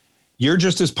 100%. You're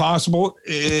just as possible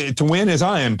to win as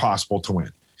I am possible to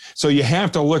win. So you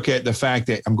have to look at the fact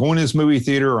that I'm going to this movie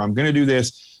theater or I'm going to do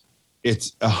this.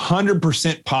 It's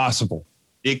 100% possible.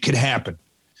 It could happen.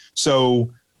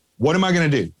 So what am I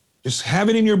going to do? Just have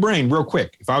it in your brain real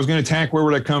quick. If I was going to attack, where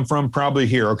would I come from? Probably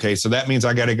here. Okay, so that means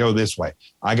I got to go this way.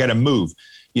 I got to move.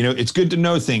 It's good to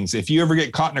know things. If you ever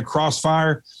get caught in a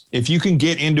crossfire, if you can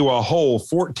get into a hole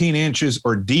 14 inches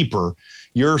or deeper,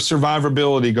 your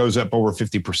survivability goes up over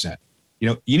 50%.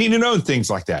 You need to know things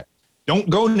like that. Don't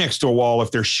go next to a wall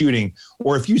if they're shooting,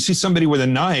 or if you see somebody with a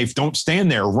knife, don't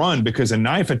stand there, run, because a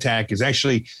knife attack is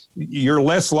actually, you're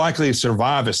less likely to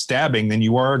survive a stabbing than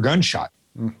you are a gunshot,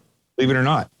 believe it or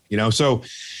not. So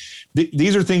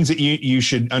these are things that you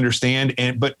should understand.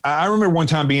 But I remember one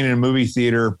time being in a movie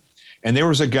theater and there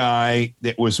was a guy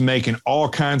that was making all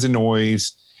kinds of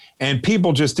noise and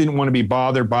people just didn't want to be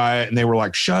bothered by it. And they were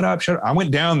like, shut up, shut up. I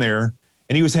went down there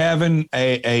and he was having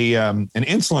an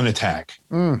insulin attack.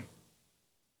 The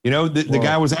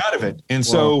guy was out of it. And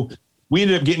so we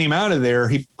ended up getting him out of there.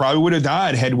 He probably would have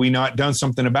died had we not done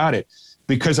something about it,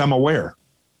 because I'm aware,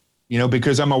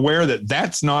 because I'm aware that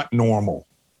that's not normal.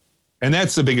 And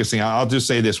that's the biggest thing. I'll just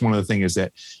say this. One of the things is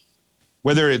that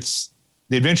whether it's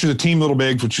The Adventures of Team Little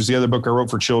Bigs, which is the other book I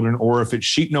wrote for children, or if it's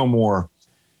Sheep No More,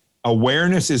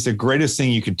 awareness is the greatest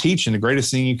thing you can teach and the greatest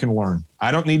thing you can learn.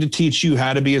 I don't need to teach you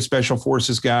how to be a special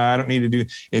forces guy. I don't need to do,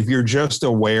 if you're just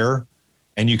aware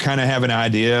and you kind of have an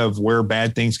idea of where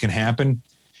bad things can happen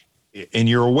and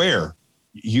you're aware,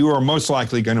 you are most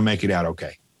likely going to make it out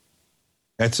okay.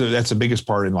 That's the biggest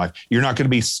part in life. You're not going to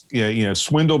be,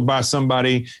 swindled by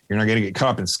somebody. You're not going to get caught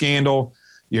up in scandal.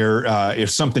 If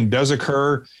something does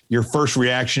occur, your first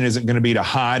reaction isn't going to be to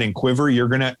hide and quiver.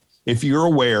 If you're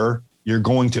aware, you're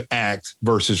going to act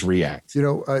versus react.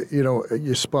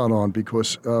 You're spot on,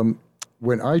 because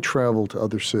when I travel to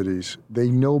other cities, they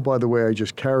know by the way I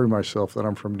just carry myself that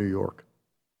I'm from New York.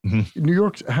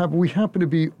 Mm-hmm. We happen to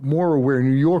be more aware.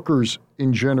 New Yorkers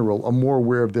in general are more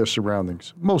aware of their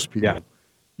surroundings. Most people. Yeah.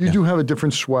 You do have a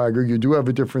different swagger. You do have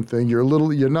a different thing.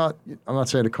 I'm not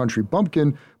saying a country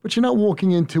bumpkin, but you're not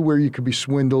walking into where you could be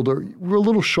swindled, or we're a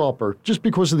little sharper just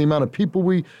because of the amount of people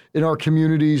in our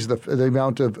communities, the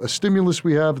amount of stimulus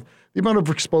we have, the amount of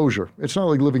exposure. It's not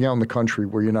like living out in the country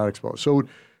where you're not exposed. So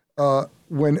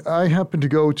when I happened to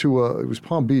go to, it was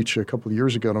Palm Beach a couple of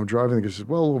years ago, and I'm driving, and I said,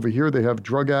 well, over here they have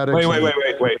drug addicts. Wait.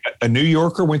 A New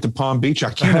Yorker went to Palm Beach?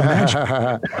 I can't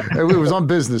imagine. It was on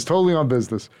business, totally on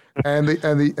business. And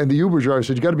the Uber driver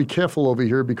said, you got to be careful over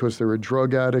here because there are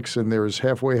drug addicts and there's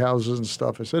halfway houses and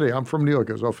stuff. I said, hey, I'm from New York.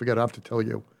 He goes, oh, forget it, I have to tell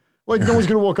you. Like, no one's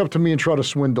going to walk up to me and try to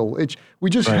swindle.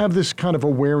 We just have this kind of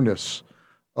awareness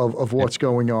of what's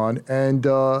going on. And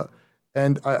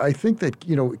I think that,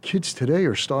 kids today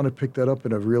are starting to pick that up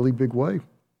in a really big way.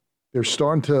 They're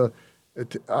starting to,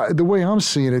 the way I'm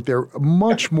seeing it, they're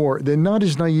much more, they're not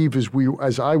as naive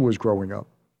as I was growing up.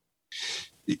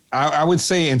 I would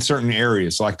say in certain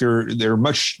areas, like they're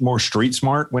much more street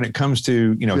smart when it comes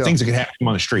to, things that could happen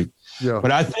on the street. Yeah.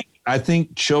 But I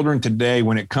think children today,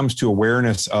 when it comes to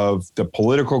awareness of the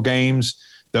political games,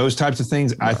 those types of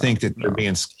things, I think that they're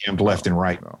being scammed left and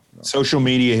right. No. Social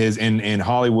media has in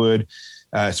Hollywood,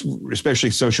 especially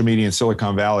social media in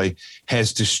Silicon Valley,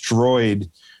 has destroyed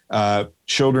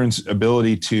children's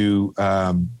ability to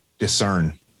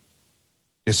discern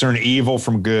evil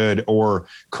from good, or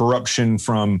corruption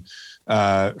from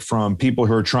people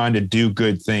who are trying to do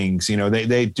good things. They don't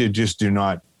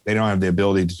have the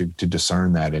ability to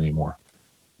discern that anymore.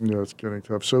 Yeah, it's getting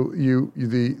tough. So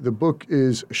the book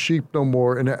is Sheep No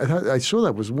More, and I saw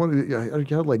that was one. I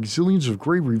had like zillions of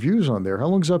great reviews on there. How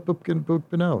long has that book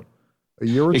been out? A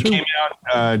year or two? It came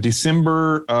out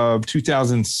December of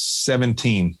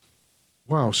 2017.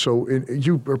 Wow. So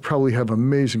you probably have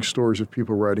amazing stories of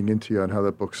people writing into you on how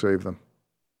that book saved them.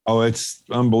 Oh, it's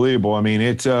unbelievable. I mean,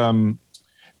 it's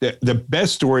the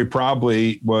best story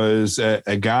probably was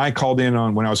a guy called in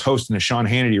on when I was hosting a Sean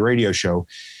Hannity radio show,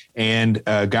 and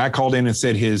a guy called in and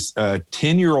said his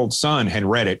 10-year-old son had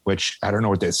read it, which I don't know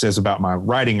what that says about my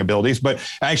writing abilities, but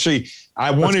actually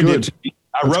I wanted it to be.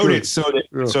 I wrote it so that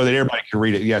everybody could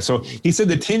read it. Yeah. So he said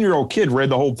the 10-year-old kid read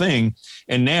the whole thing,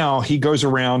 and now he goes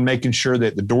around making sure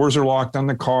that the doors are locked on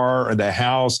the car or the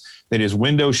house, that his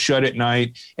windows shut at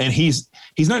night. And he's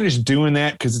not just doing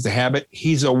that because it's a habit.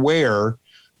 He's aware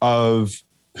of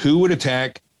who would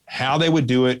attack, how they would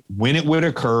do it, when it would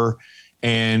occur,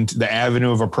 and the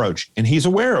avenue of approach. And he's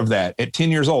aware of that at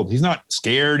 10 years old. He's not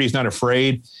scared. He's not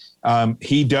afraid.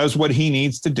 He does what he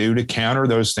needs to do to counter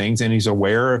those things, and he's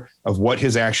aware of what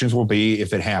his actions will be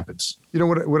if it happens.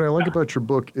 What I like about your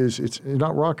book is it's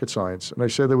not rocket science, and I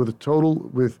say that with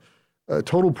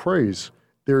total praise.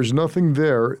 There's nothing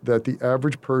there that the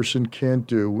average person can't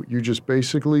do. You just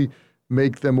basically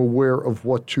make them aware of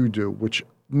what to do, which I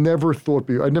never thought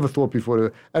before.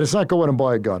 And it's not go out and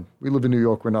buy a gun. We live in New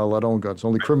York. We're not allowed to own guns.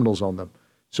 Only criminals own them.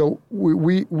 So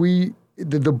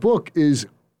the book is.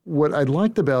 What I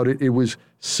liked about it, it was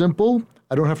simple.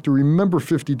 I don't have to remember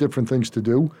 50 different things to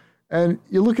do. And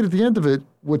you look at the end of it,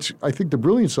 what's I think the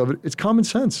brilliance of it, it's common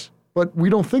sense. But we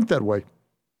don't think that way.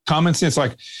 Common sense,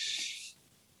 like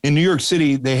in New York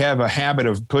City, they have a habit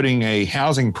of putting a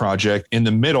housing project in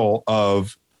the middle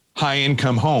of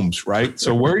high-income homes, right?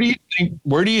 So where do you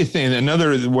think,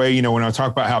 another way, when I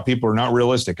talk about how people are not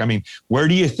realistic, I mean, where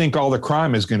do you think all the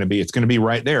crime is going to be? It's going to be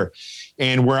right there.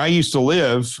 And where I used to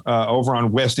live over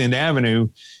on West End Avenue,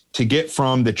 to get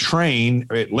from the train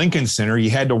at Lincoln Center, you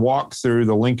had to walk through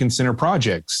the Lincoln Center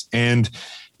projects. And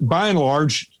by and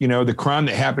large, the crime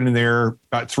that happened in there,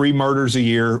 about 3 murders a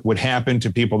year would happen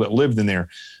to people that lived in there.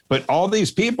 But all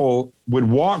these people would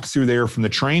walk through there from the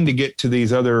train to get to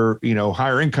these other,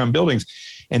 higher income buildings.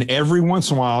 And every once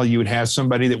in a while you would have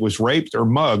somebody that was raped or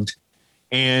mugged,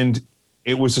 and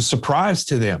it was a surprise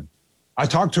to them. I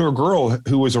talked to a girl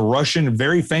who was a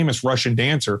very famous Russian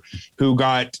dancer who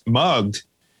got mugged,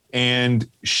 and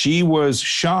she was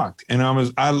shocked. And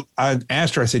I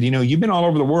asked her, I said, you've been all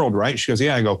over the world, right? She goes,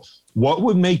 yeah. I go, what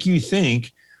would make you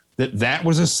think that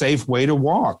was a safe way to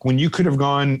walk when you could have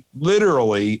gone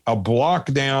literally a block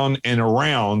down and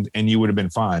around and you would have been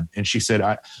fine? And she said,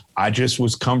 I just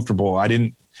was comfortable. I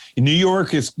didn't, In New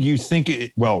York is, you think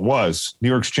it, well, it was, New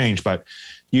York's changed, but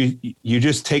you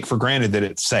just take for granted that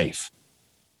it's safe.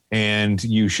 And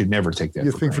you should never take that.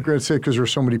 You think for granted because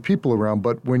there's so many people around,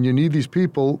 but when you need these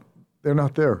people, they're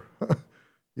not there.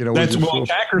 That's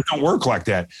attackers don't work like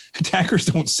that. Attackers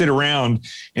don't sit around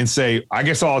and say, I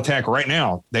guess I'll attack right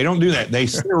now. They don't do that. They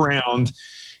sit around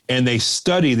and they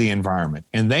study the environment,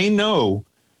 and they know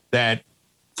that,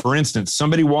 for instance,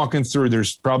 somebody walking through,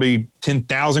 there's probably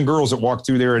 10,000 girls that walk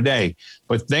through there a day,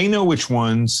 but they know which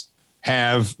ones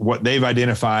have what they've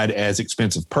identified as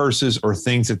expensive purses or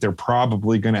things that they're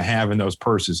probably going to have in those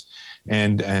purses.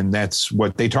 And that's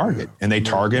what they target. And they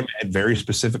target at very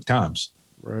specific times.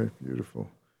 Right. Beautiful.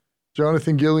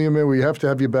 Jonathan Gilliam, man, we have to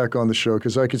have you back on the show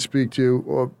because I could speak to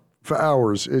you for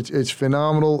hours. It's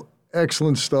phenomenal.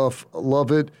 Excellent stuff.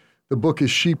 Love it. The book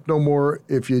is Sheep No More.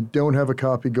 If you don't have a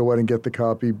copy, go out and get the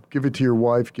copy. Give it to your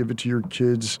wife. Give it to your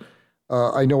kids.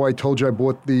 I know I told you I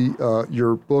bought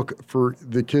your book for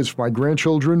the kids, for my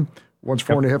grandchildren. One's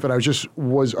 4.5, and I just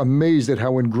was amazed at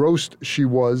how engrossed she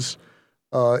was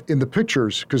in the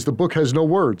pictures because the book has no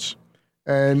words.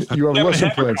 And you have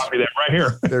lesson plans. Right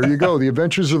here. There you go. The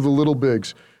Adventures of the Little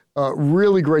Bigs.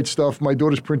 Really great stuff. My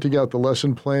daughter's printing out the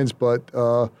lesson plans, but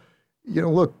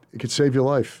look, it could save your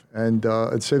life and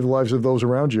it'd save the lives of those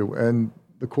around you. And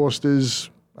the cost is,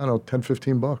 I don't know,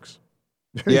 $10, $15.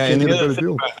 Yeah, and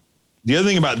the other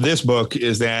thing about this book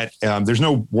is that there's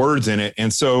no words in it.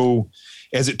 And so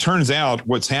as it turns out,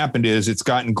 what's happened is it's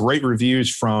gotten great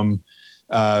reviews from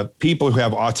people who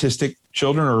have autistic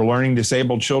children or learning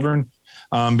disabled children.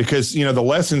 Because, the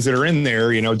lessons that are in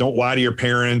there, don't lie to your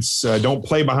parents, don't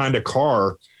play behind a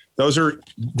car.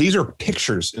 These are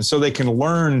pictures. And so they can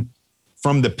learn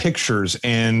from the pictures.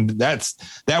 And that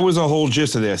was a whole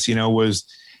gist of this, was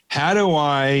how do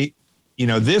I,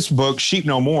 this book, Sheep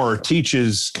No More,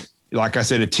 teaches, like I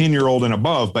said, a 10-year-old and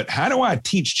above, but how do I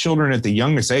teach children at the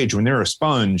youngest age when they're a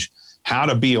sponge, how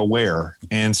to be aware?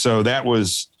 And so it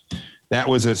was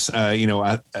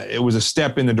a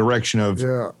step in the direction of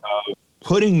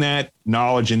putting that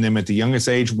knowledge in them at the youngest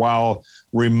age while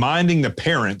reminding the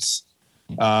parents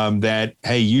that,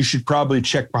 hey, you should probably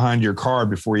check behind your car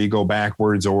before you go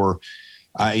backwards. Or,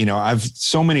 I've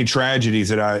so many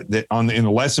tragedies in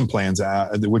the lesson plans,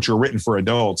 which are written for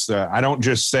adults. I don't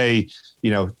just say,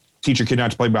 teach your kid not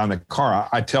to play behind the car.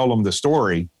 I tell them the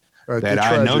story that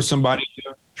I know somebody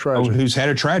who's had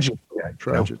a tragedy.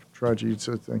 Tragedy, it's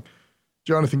a thing.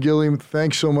 Jonathan Gilliam,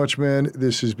 thanks so much, man.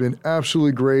 This has been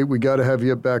absolutely great. We got to have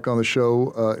you back on the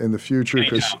show in the future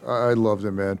because I loved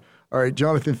it, man. All right,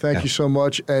 Jonathan, thank you so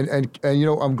much. And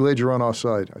I'm glad you're on our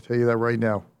side. I tell you that right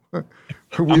now. I'm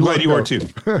glad you are too.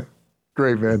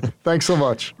 Great, man. Thanks so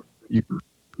much. You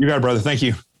got it, brother. Thank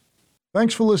you.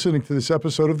 Thanks for listening to this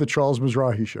episode of The Charles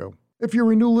Mizrahi Show. If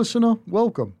you're a new listener,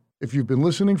 welcome. If you've been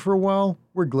listening for a while,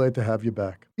 we're glad to have you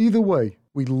back. Either way,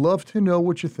 we'd love to know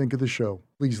what you think of the show.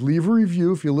 Please leave a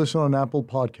review if you listen on Apple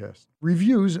Podcasts.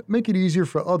 Reviews make it easier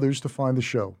for others to find the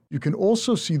show. You can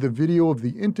also see the video of the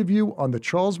interview on the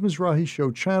Charles Mizrahi Show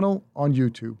channel on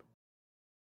YouTube.